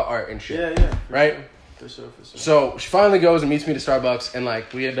just talk about art and shit? Yeah. Right? For sure. So she finally goes and meets me to Starbucks, and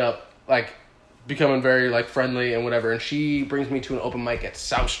like, we end up like becoming very like friendly and whatever. And she brings me to an open mic at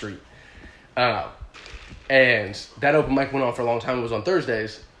South Street. And that open mic went on for a long time. It was on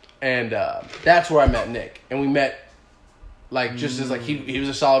Thursdays. And that's where I met Nick. And we met, like, just as, like, he was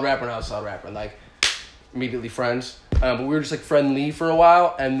a solid rapper and I was a solid rapper. And, like, immediately friends. But we were just, like, friendly for a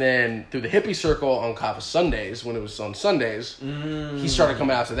while. And then through the hippie circle on Kava Sundays, when it was on Sundays, he started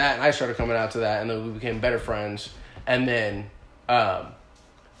coming out to that. And I started coming out to that. And then we became better friends. And then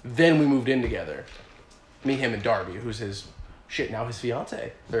we moved in together. Me, him, and Darby, who's his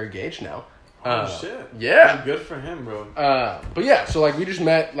fiance. They're engaged now. Oh shit! Yeah, good for him, bro. But yeah, so like we just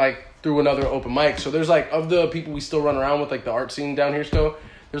met like through another open mic. So there's like of the people we still run around with like the art scene down here still.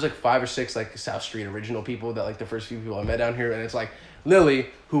 There's like 5 or 6 like South Street original people that like the first few people I met down here, and it's like Lily,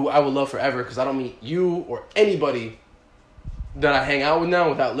 who I will love forever because I don't meet you or anybody that I hang out with now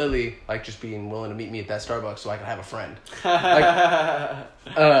without Lily like just being willing to meet me at that Starbucks so I can have a friend.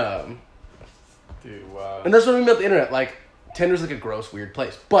 Dude, wow. And that's when we met the internet. Like Tinder's like a gross, weird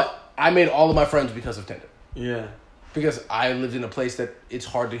place, but I made all of my friends because of Tinder. Yeah. Because I lived in a place that it's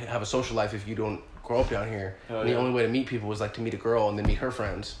hard to have a social life if you don't grow up down here. And the only way to meet people was like to meet a girl and then meet her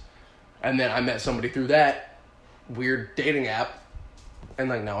friends. And then I met somebody through that weird dating app. And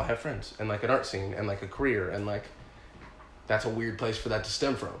like now I have friends and like an art scene and like a career. And like that's a weird place for that to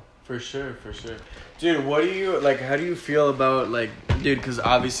stem from. For sure. Dude, what do you, like, how do you feel about like, dude, because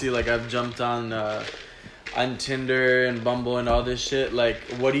obviously like I've jumped on on Tinder and Bumble and all this shit.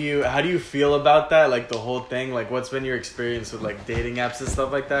 Like, how do you feel about that? Like, the whole thing? Like, what's been your experience with, like, dating apps and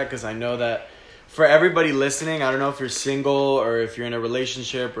stuff like that? Because I know that for everybody listening, I don't know if you're single or if you're in a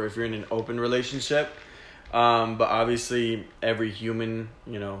relationship or if you're in an open relationship. But obviously, every human,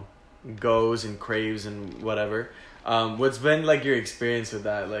 you know, goes and craves and whatever. What's been, like, your experience with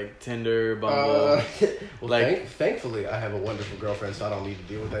that? Like, Tinder, Bumble? Well, like, thankfully, I have a wonderful girlfriend, so I don't need to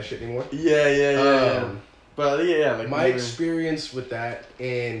deal with that shit anymore. Yeah. But, yeah, like... My experience with that,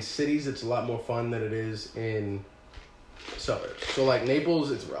 in cities, it's a lot more fun than it is in suburbs. So, like,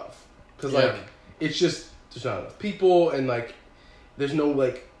 Naples, it's rough. Because, like, it's just... There's not enough people, and, like, there's no,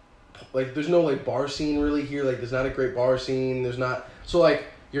 there's no bar scene really here. Like, there's not a great bar scene. There's not... So, like,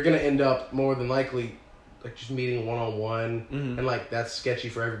 you're going to end up, more than likely... like just meeting one-on-one and like that's sketchy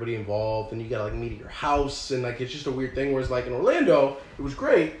for everybody involved, and you gotta like meet at your house, and like it's just a weird thing. Whereas like in Orlando it was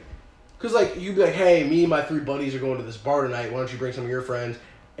great because like you'd be like, hey, me and my 3 buddies are going to this bar tonight, why don't you bring some of your friends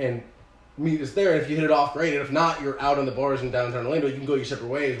and meet us there, and if you hit it off, great, and if not, you're out on the bars in downtown Orlando, you can go your separate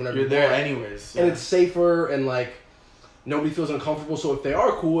ways whenever you're there anyways, and it's safer, and like nobody feels uncomfortable. So if they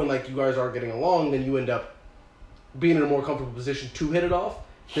are cool and like you guys are getting along, then you end up being in a more comfortable position to hit it off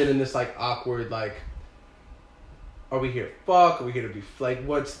than in this like awkward like, are we here to fuck? Are we here to be like,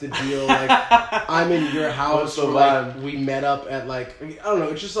 what's the deal? Like, I'm in your house, or like we met up at like, I don't know.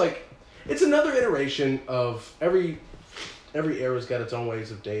 It's just like, it's another iteration of every era's got its own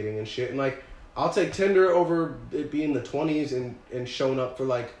ways of dating and shit. And like, I'll take Tinder over it being the 20s and showing up for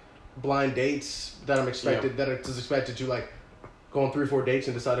like blind dates that I'm expected, that it's expected to like go on 3 or 4 dates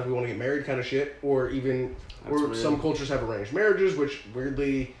and decide if we want to get married kind of shit. Or even, some cultures have arranged marriages, which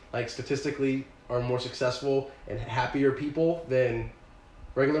weirdly, like statistically, are more successful and happier people than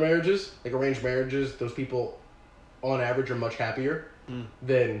regular marriages. Like arranged marriages, those people on average are much happier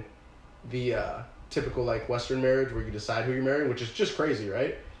than the typical like Western marriage where you decide who you're marrying, which is just crazy,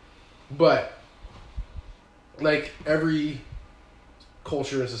 right? But like every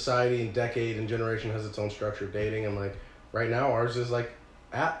culture and society and decade and generation has its own structure of dating, and like right now ours is like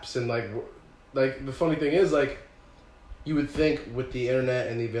apps, and like the funny thing is like, you would think with the internet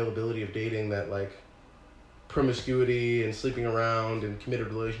and the availability of dating that like promiscuity and sleeping around and committed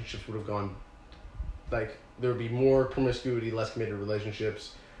relationships would have gone, like there would be more promiscuity, less committed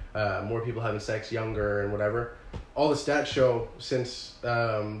relationships, more people having sex younger and whatever. All the stats show since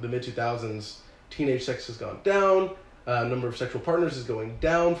the mid-2000s, teenage sex has gone down, number of sexual partners is going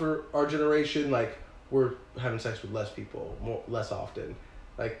down for our generation. Like we're having sex with less people, less often,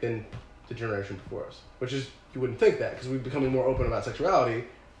 like than the generation before us, which is, you wouldn't think that because we're becoming more open about sexuality.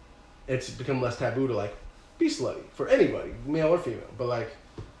 It's become less taboo to like be slutty for anybody, male or female, but like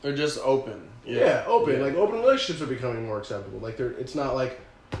they're just open. Open. Yeah. Like open relationships are becoming more acceptable. Like it's not like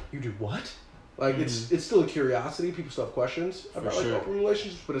you do what? Like it's still a curiosity. People still have questions about like open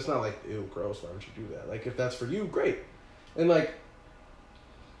relationships, but it's not like, ew, gross, why would you do that? Like if that's for you, great. And like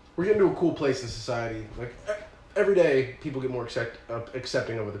we're getting to a cool place in society. Like every day, people get more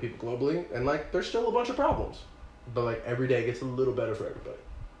accepting of other people globally, and like there's still a bunch of problems, but like every day gets a little better for everybody,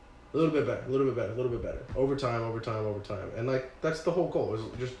 a little bit better, a little bit better, a little bit better, over time, and like that's the whole goal, is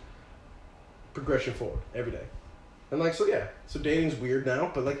just progression forward every day, and like so dating's weird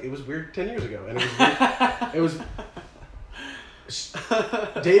now, but like it was weird 10 years ago, and it was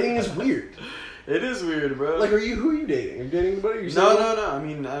dating is weird. It is weird, bro. Like, who are you dating? Are you dating anybody? No. I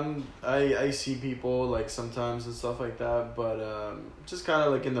mean, I see people, like, sometimes and stuff like that, but just kind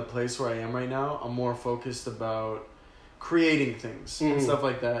of, like, in the place where I am right now, I'm more focused about creating things and stuff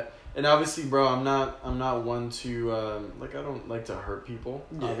like that. And obviously, bro, I'm not one to, like, I don't like to hurt people,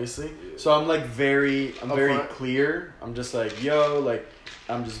 obviously. Yeah. So I'm, like, very clear. I'm just like, yo, like,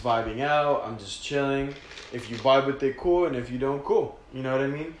 I'm just vibing out. I'm just chilling. If you vibe with it, cool. And if you don't, cool. You know what I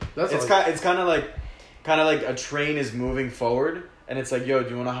mean? It's kind of like a train is moving forward, and it's like, yo,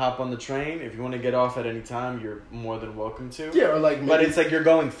 do you want to hop on the train? If you want to get off at any time, you're more than welcome to. Yeah, or like, but it's like you're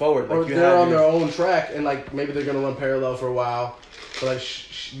going forward. Like, or they're on their own track, and like maybe they're gonna run parallel for a while, but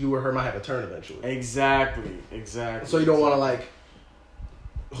like you or her might have a turn eventually. Exactly. So you don't want to like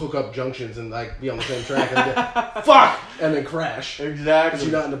hook up junctions and like be on the same track and get fuck and then crash. Exactly. Because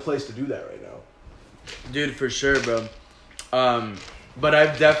you're not in a place to do that right now. Dude, for sure, bro. But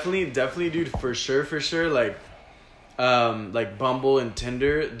I've definitely, dude, for sure, like Bumble and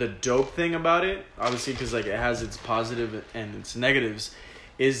Tinder, the dope thing about it, obviously, because like it has its positive and its negatives,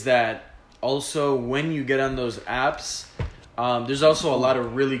 is that also when you get on those apps, there's also a lot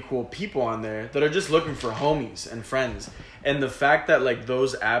of really cool people on there that are just looking for homies and friends. And the fact that like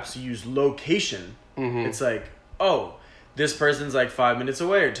those apps use location, it's like, oh, this person's like 5 minutes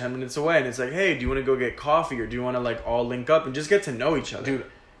away or 10 minutes away, and it's like, hey, do you want to go get coffee, or do you want to like all link up and just get to know each other? Dude,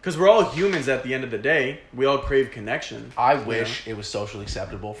 because we're all humans at the end of the day. We all crave connection. I wish it was socially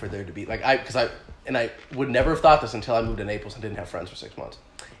acceptable for there to be like I would never have thought this until I moved to Naples and didn't have friends for 6 months.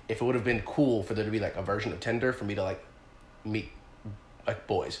 If it would have been cool for there to be like a version of Tinder for me to like meet like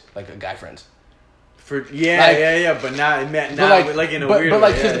boys, like guy friends. But not like in a weird way. But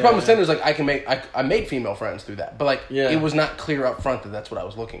like, because the problem with Tinder is like I made female friends through that, but like it was not clear up front that that's what I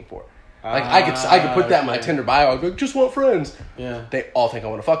was looking for. Like I could put that in my Tinder bio. I'd be like, just want friends. Yeah. They all think I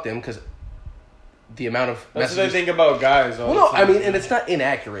want to fuck them because the amount of that's what I think about guys. Well, no, I mean, and it's not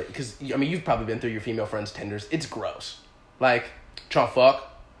inaccurate because I mean you've probably been through your female friends' Tinders. It's gross. Like trying to fuck.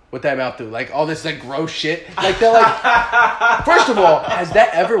 What that amount to? Like all this like gross shit. Like they're like, first of all, has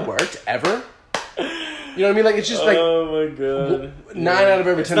that ever worked ever? You know what I mean? Like, it's just like... Oh, my God. 9 out of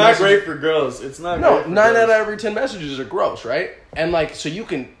every 10 It's not messages, great for girls. It's not great for 9 girls. out of every 10 messages are gross, right? And, like, so you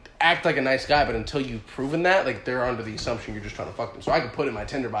can act like a nice guy, but until you've proven that, like, they're under the assumption you're just trying to fuck them. So I could put in my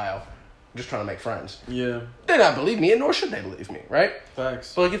Tinder bio, I'm just trying to make friends. Yeah. They not believe me, and nor should they believe me, right?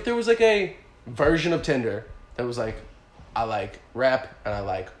 Facts. But, like, if there was, like, a version of Tinder that was, like, I like rap, and I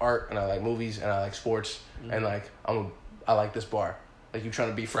like art, and I like movies, and I like sports, and, like, I like this bar. Like, you trying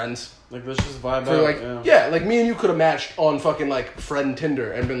to be friends? Like, let's just vibe So, out. like, yeah, like, me and you could have matched on fucking, like, friend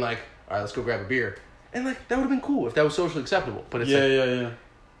Tinder and been like, all right, let's go grab a beer. And, like, that would have been cool if that was socially acceptable. But it's yeah.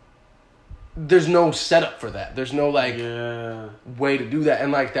 There's no setup for that. There's no, like, yeah. way to do that.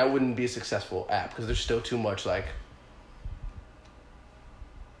 And, like, that wouldn't be a successful app because there's still too much, like,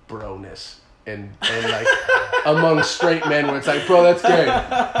 bro-ness. And like, among straight men where it's like, bro, that's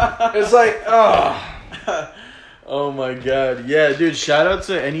gay. It's like, oh. Oh my God. Yeah, dude, shout out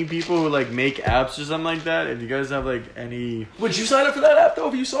to any people who like make apps or something like that. If you guys have like any... Would you sign up for that app though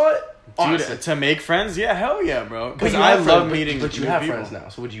if you saw it? Dude, honestly. to make friends? Yeah, hell yeah, bro. Because I love meeting But you new have people. friends now,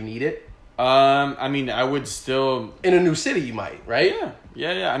 so would you need it? I mean, I would still... In a new city you might, right?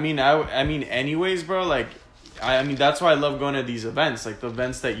 Yeah. I mean, anyways, bro, like... I mean, that's why I love going to these events. Like, the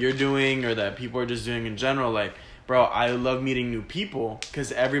events that you're doing or that people are just doing in general, like... Bro, I love meeting new people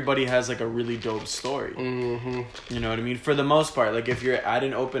because everybody has, like, a really dope story. Mm-hmm. You know what I mean? For the most part. Like, if you're at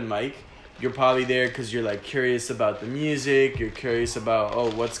an open mic, you're probably there because you're, like, curious about the music. You're curious about,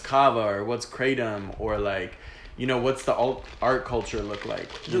 oh, what's kava or what's kratom or, like, you know, what's the art culture look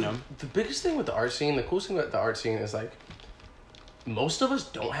like, you know? The biggest thing with the art scene, the coolest thing about the art scene is, like, most of us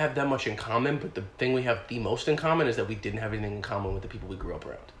don't have that much in common, but the thing we have the most in common is that we didn't have anything in common with the people we grew up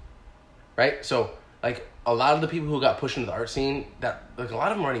around. Right? So... Like, a lot of the people who got pushed into the art scene, that like a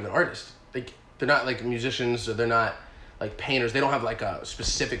lot of them aren't even artists. Like, they're not, like, musicians, or they're not, like, painters. They don't have, like, a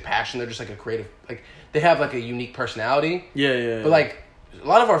specific passion. They're just, like, a creative... Like, they have, like, a unique personality. Yeah. But, like, a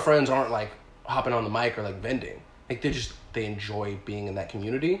lot of our friends aren't, like, hopping on the mic or, like, vending. Like, they enjoy being in that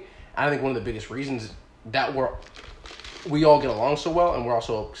community. And I think one of the biggest reasons that we all get along so well, and we're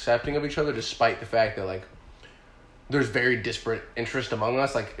also accepting of each other, despite the fact that, like, there's very disparate interest among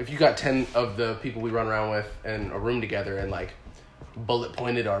us. Like, if you got 10 of the people we run around with in a room together and, like, bullet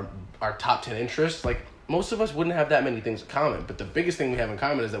pointed our top 10 interests, like, most of us wouldn't have that many things in common. But the biggest thing we have in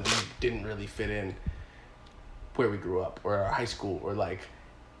common is that we didn't really fit in where we grew up or our high school, or, like,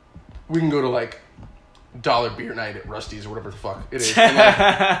 we can go to, like, dollar beer night at Rusty's or whatever the fuck it is. And,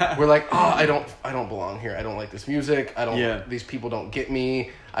 like, we're like, oh, I don't belong here. I don't like this music. These people don't get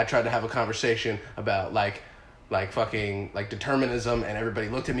me. I tried to have a conversation about, like fucking, like, determinism, and everybody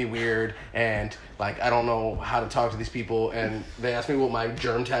looked at me weird, and, like, I don't know how to talk to these people, and they asked me what my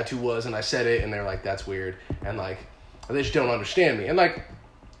germ tattoo was, and I said it, and they're like, that's weird, and, like, they just don't understand me, and, like,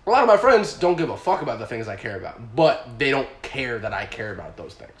 a lot of my friends don't give a fuck about the things I care about, but they don't care that I care about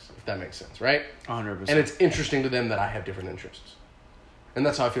those things, if that makes sense, right? 100%. And it's interesting to them that I have different interests, and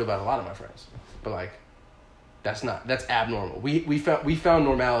that's how I feel about a lot of my friends, but, like, that's abnormal. We found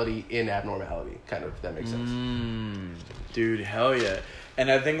normality in abnormality, kind of, if that makes sense. Dude, hell yeah. And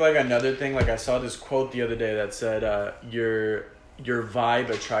I think, like, another thing, like, I saw this quote the other day that said, your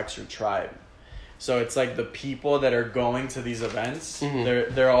vibe attracts your tribe. So it's like the people that are going to these events,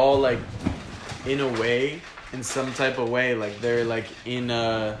 they're all, like, in some type of way, like, they're, like, in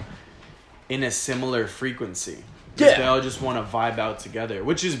a similar frequency. Yeah. They all just want to vibe out together,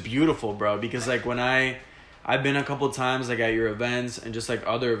 which is beautiful, bro, because, like, when I've been a couple times, like, at your events and just, like,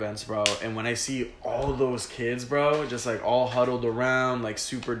 other events, bro. And when I see all those kids, bro, just, like, all huddled around, like,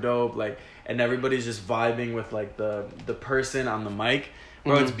 super dope, like, and everybody's just vibing with, like, the person on the mic,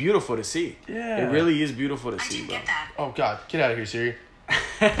 bro, it's beautiful to see. Yeah. It really is beautiful to see, bro. Oh, God. Get out of here, Siri.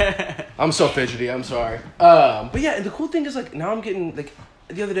 I'm so fidgety. I'm sorry. But, yeah, the cool thing is, like, now I'm getting, like,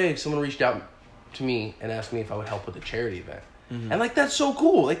 the other day, someone reached out to me and asked me if I would help with a charity event. And, like, that's so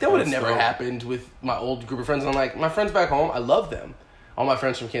cool. Like, that would have never happened with my old group of friends. And I'm like, my friends back home, I love them. All my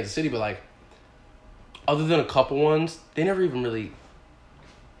friends from Kansas City, but, like, other than a couple ones, they never even really...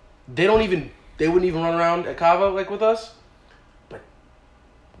 They wouldn't even run around at Kava, like, with us. But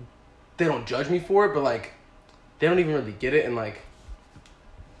they don't judge me for it, but, like, they don't even really get it. And, like,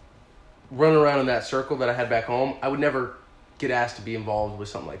 running around in that circle that I had back home, I would never get asked to be involved with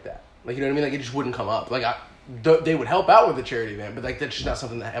something like that. Like, you know what I mean? Like, it just wouldn't come up. Like, they would help out with the charity event, but, like, that's just not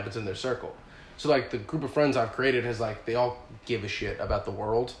something that happens in their circle. So, like, the group of friends I've created has, like, they all give a shit about the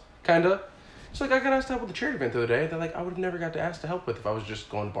world, kind of. So, like, I got asked to help with the charity event the other day that, like, I would have never got to ask to help with if I was just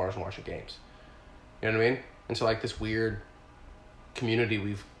going to bars and watching games. You know what I mean? And so, like, this weird community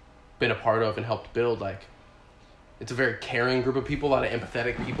we've been a part of and helped build, like, it's a very caring group of people, a lot of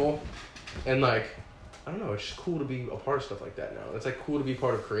empathetic people. And, like, I don't know, it's just cool to be a part of stuff like that now. It's, like, cool to be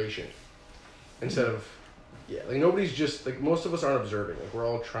part of creation. Instead of, like, nobody's just, like, most of us aren't observing. Like, we're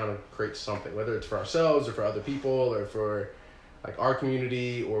all trying to create something, whether it's for ourselves or for other people or for, like, our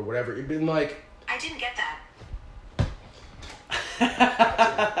community or whatever. It's been, like... I didn't get that.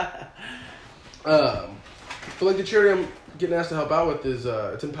 But, like, the charity I'm getting asked to help out with is,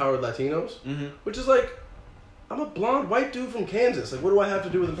 it's Empowered Latinos, which is, like, I'm a blonde white dude from Kansas. Like, what do I have to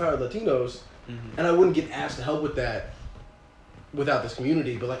do with Empowered Latinos? And I wouldn't get asked to help with that without this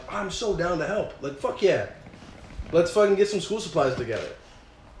community. But, like, I'm so down to help. Like, fuck yeah. Let's fucking get some school supplies together.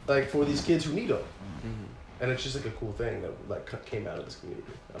 Like, for these kids who need them. And it's just, like, a cool thing that, like, came out of this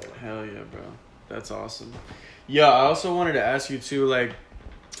community. I don't know. Hell yeah, bro. That's awesome. Yeah, I also wanted to ask you, too, like,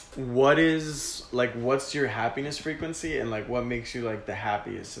 what's your happiness frequency? And, like, what makes you, like, the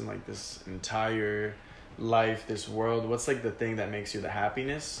happiest in, like, this entire... life, this world? What's like the thing that makes you the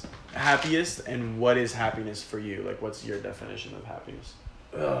happiest, and what is happiness for you? Like, what's your definition of happiness?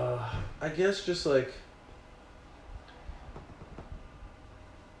 I guess just like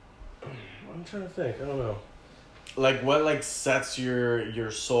I'm trying to think. I don't know. Like, what like sets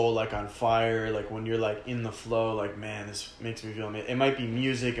your soul like on fire? Like when you're like in the flow, like, man, this makes me feel amazing. It might be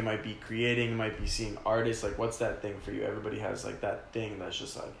music, it might be creating, it might be seeing artists. Like, what's that thing for you? Everybody has like that thing that's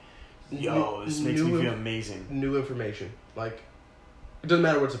just like, yo, this makes me feel amazing. New information. Like, it doesn't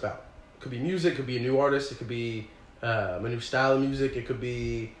matter what it's about. It could be music, it could be a new artist, it could be a new style of music, it could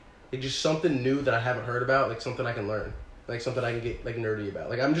be like just something new that I haven't heard about, like something I can learn. Like something I can get like nerdy about.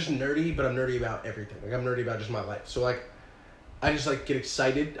 Like I'm just nerdy, but I'm nerdy about everything. Like I'm nerdy about just my life. So like I just like get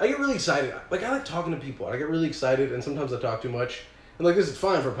excited. I get really excited. Like I like talking to people. I get really excited and sometimes I talk too much. And like this is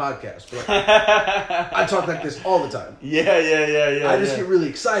fine for a podcast, but like, I talk like this all the time. Yeah. I just get really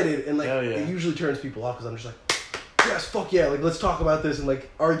excited and like it usually turns people off because I'm just like, yes, fuck yeah, like let's talk about this and like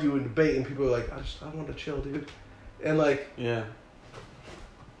argue and debate and people are like, I want to chill, dude. And like I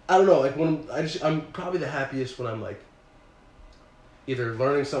don't know, like when I'm probably the happiest when I'm like either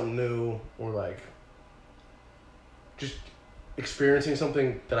learning something new or like just experiencing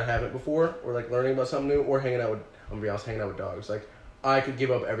something that I haven't before or like learning about something new or hanging out with dogs. Like I could give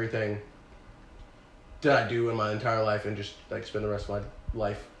up everything that I do in my entire life and just like spend the rest of my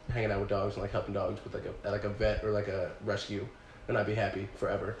life hanging out with dogs and like helping dogs with like a vet or like a rescue and I'd be happy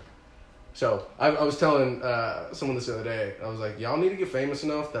forever. So I was telling someone this the other day. I was like, y'all need to get famous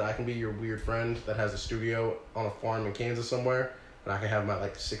enough that I can be your weird friend that has a studio on a farm in Kansas somewhere and I can have my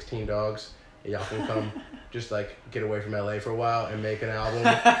like 16 dogs and y'all can come just like get away from LA for a while and make an album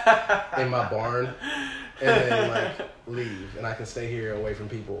in my barn and then like leave and I can stay here away from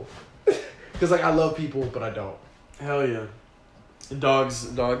people because like I love people but I don't. Hell yeah.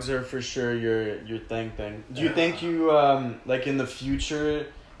 Dogs are for sure your thing. Do you think you like in the future,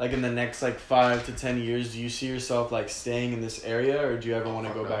 like in the next like 5 to 10 years, do you see yourself like staying in this area or do you ever want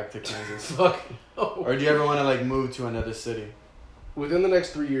to go back to Kansas? Fuck no. Or do you ever want to like move to another city? Within the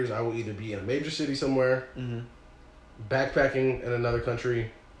next 3 years, I will either be in a major city somewhere, backpacking in another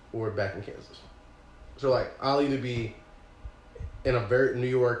country, or back in Kansas. So, like, I'll either be in a very New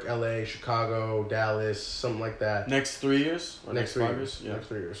York, LA, Chicago, Dallas, something like that. Next 3 years? Or next 5 years? Yeah. Next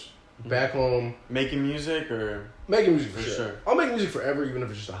 3 years. Back home. Making music or? Making music for sure. I'll make music forever, even if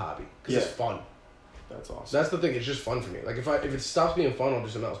it's just a hobby. Because it's fun. That's awesome. That's the thing. It's just fun for me. Like, if it stops being fun, I'll do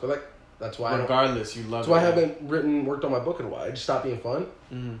something else. But, like, that's why regardless, you love it. That's why I haven't worked on my book in a while. It just stopped being fun.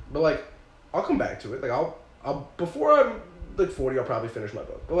 But like, I'll come back to it. Like I'll before I'm like 40, I'll probably finish my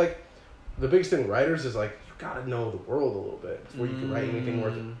book. But like, the biggest thing with writers is like you gotta know the world a little bit before you can write anything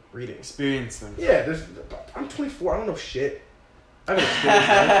worth reading. Experience things. Yeah, I'm 24. I don't know shit. I haven't experienced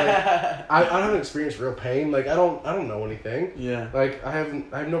life. Like, I haven't experienced real pain. Like I don't know anything. Yeah. Like I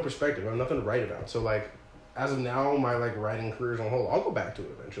have no perspective. I have nothing to write about. So like, as of now, my like writing career is on hold. I'll go back to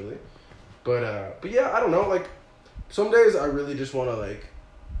it eventually. But yeah, I don't know. Like, some days I really just want to like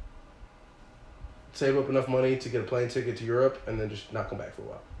save up enough money to get a plane ticket to Europe and then just not come back for a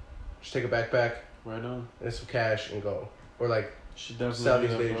while. Just take a backpack, right on, and some cash and go. Or like should definitely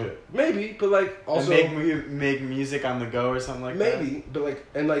Southeast Asia, maybe. But like also and make music on the go or something like that. Maybe, but like,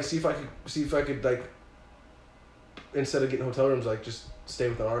 and like see if I could like, instead of getting hotel rooms, like just stay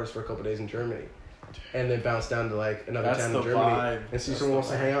with an artist for a couple days in Germany, and then bounce down to like another town in Germany and see someone wants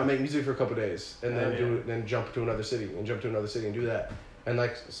to hang out and make music for a couple days, and then do it, then jump to another city and do that. And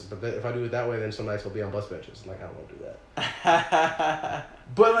like, but if I do it that way, then some nights I'll be on bus benches. And like, I don't want to do that.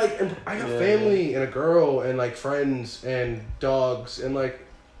 But like, and I got family and a girl and like friends and dogs and like,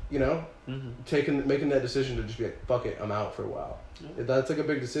 you know, making that decision to just be like, fuck it, I'm out for a while. Yeah. That's like a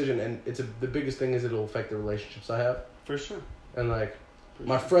big decision, and the biggest thing is it'll affect the relationships I have. For sure. And like,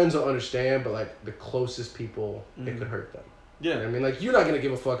 my friends will understand, but like the closest people, it could hurt them. Yeah. You know what I mean, like, you're not gonna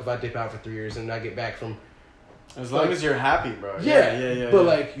give a fuck if I dip out for 3 years and I get back from. As long as you're happy, bro. Yeah. But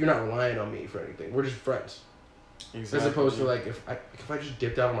like, you're not relying on me for anything. We're just friends. Exactly. As opposed to like, if I just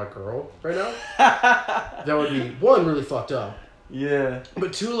dipped out on my girl right now, that would be, one, really fucked up. Yeah.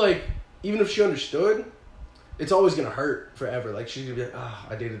 But two, like, even if she understood, it's always gonna hurt forever. Like, she's gonna be like,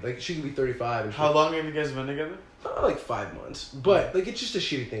 I dated. Like, she could be 35. And how long have you guys been together? Like 5 months. But like, it's just a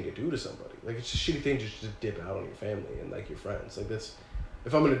shitty thing to do to somebody. Like, it's a shitty thing just to dip out on your family and like your friends. Like, that's,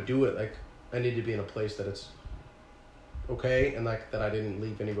 if I'm gonna do it, like, I need to be in a place that it's okay, and like that I didn't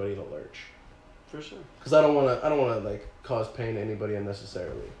leave anybody in a lurch. For sure. Because I don't want to like cause pain to anybody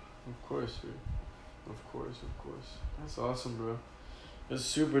unnecessarily. Of course, dude. Of course. That's awesome, bro. That's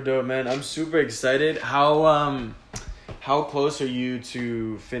super dope, man. I'm super excited. How close are you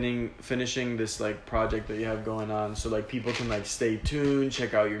to finishing this like project that you have going on? So like people can like stay tuned,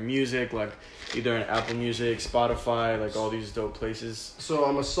 check out your music, like either on Apple Music, Spotify, like all these dope places. So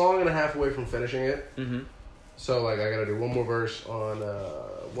I'm a song and a half away from finishing it. Mm-hmm. So like I gotta do one more verse on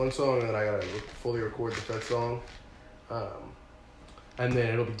one song, and then I gotta fully record the fifth song, and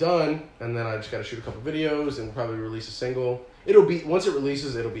then it'll be done. And then I just gotta shoot a couple videos and probably release a single. It'll be, once it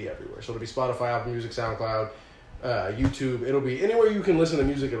releases, it'll be everywhere. So it'll be Spotify, Apple Music, SoundCloud, YouTube. It'll be anywhere you can listen to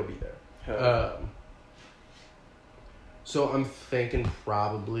music. It'll be there. So I'm thinking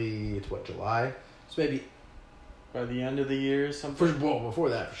probably it's July. So maybe by the end of the year or something. Before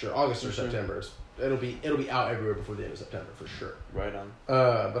that for sure. August or September. It'll be out everywhere before the end of September for sure. Right on.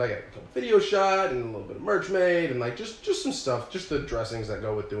 But I got a couple videos shot and a little bit of merch made and like just some stuff, just the dressings that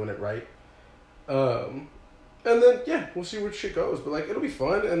go with doing it right. And then we'll see where shit goes. But like, it'll be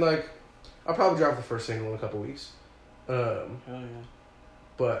fun, and like I'll probably drop the first single in a couple weeks. Hell yeah.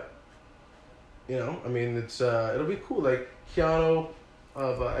 But you know, I mean, it's it'll be cool. Like Keanu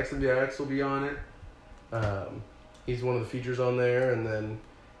of XMDX will be on it. He's one of the features on there, and then.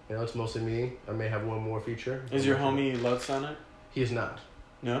 You know, it's mostly me. I may have one more feature. Is your homie Lutz on it? He is not.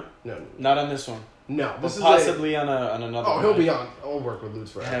 No? No. Not on this one? No. This is possibly on another one. He'll be on. I'll work with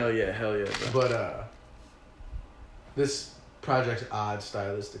Lutz forever. Hell yeah, bro. But, this project's odd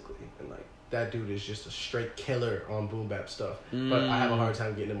stylistically. And, like, that dude is just a straight killer on boom bap stuff. But I have a hard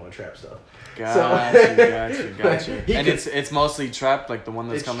time getting him on trap stuff. Got you. And it's mostly trap, like the one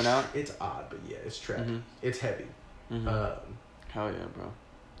that's coming out? It's odd, but yeah, it's trap. Mm-hmm. It's heavy. Mm-hmm. Hell yeah, bro.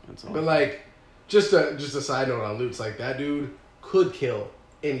 That's awesome. But like, just a side note on Lutz, like that dude could kill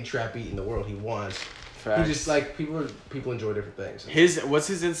any trap beat in the world he wants. Facts. He just like people enjoy different things. What's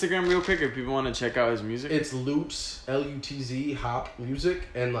his Instagram real quick if people want to check out his music? It's Lutz LUTZ Hop Music,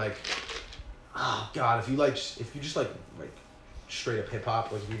 and like, oh god, if you just like straight up hip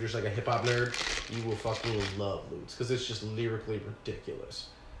hop, like if you're just like a hip hop nerd, you will fucking love Lutz because it's just lyrically ridiculous.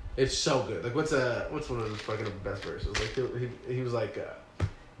 It's so good. Like what's one of his fucking best verses? Like he was like.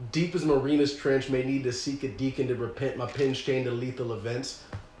 Deep as Marina's trench, may need to seek a deacon to repent. My pen's chained to lethal events.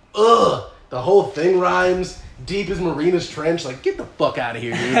 Ugh! The whole thing rhymes. Deep as Marina's trench. Like, get the fuck out of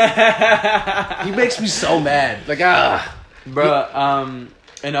here, dude. He makes me so mad. Like, Bro,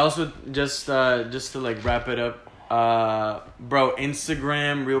 and also just to like wrap it up, bro,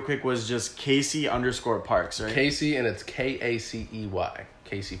 Instagram real quick was just Kacey_Parks, right? Kacey, and it's Kacey.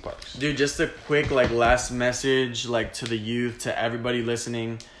 Kacey Parks. Dude, just a quick like last message like to the youth, to everybody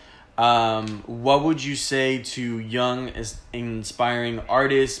listening. What would you say to young inspiring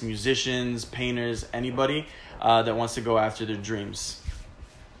artists, musicians, painters, anybody that wants to go after their dreams?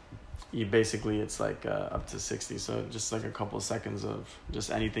 It's like up to 60, so just like a couple of seconds of just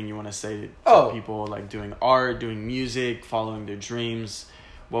anything you want to say to people like doing art, doing music, following their dreams.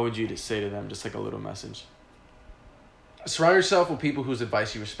 What would you say to them? Just like a little message. Surround yourself with people whose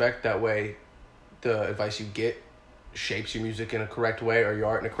advice you respect. That way, the advice you get shapes your music in a correct way or your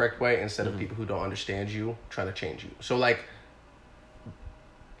art in a correct way instead of people who don't understand you trying to change you. So like,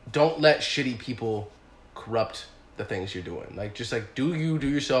 don't let shitty people corrupt the things you're doing. Like, just like do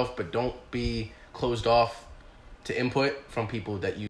yourself, but don't be closed off to input from people that you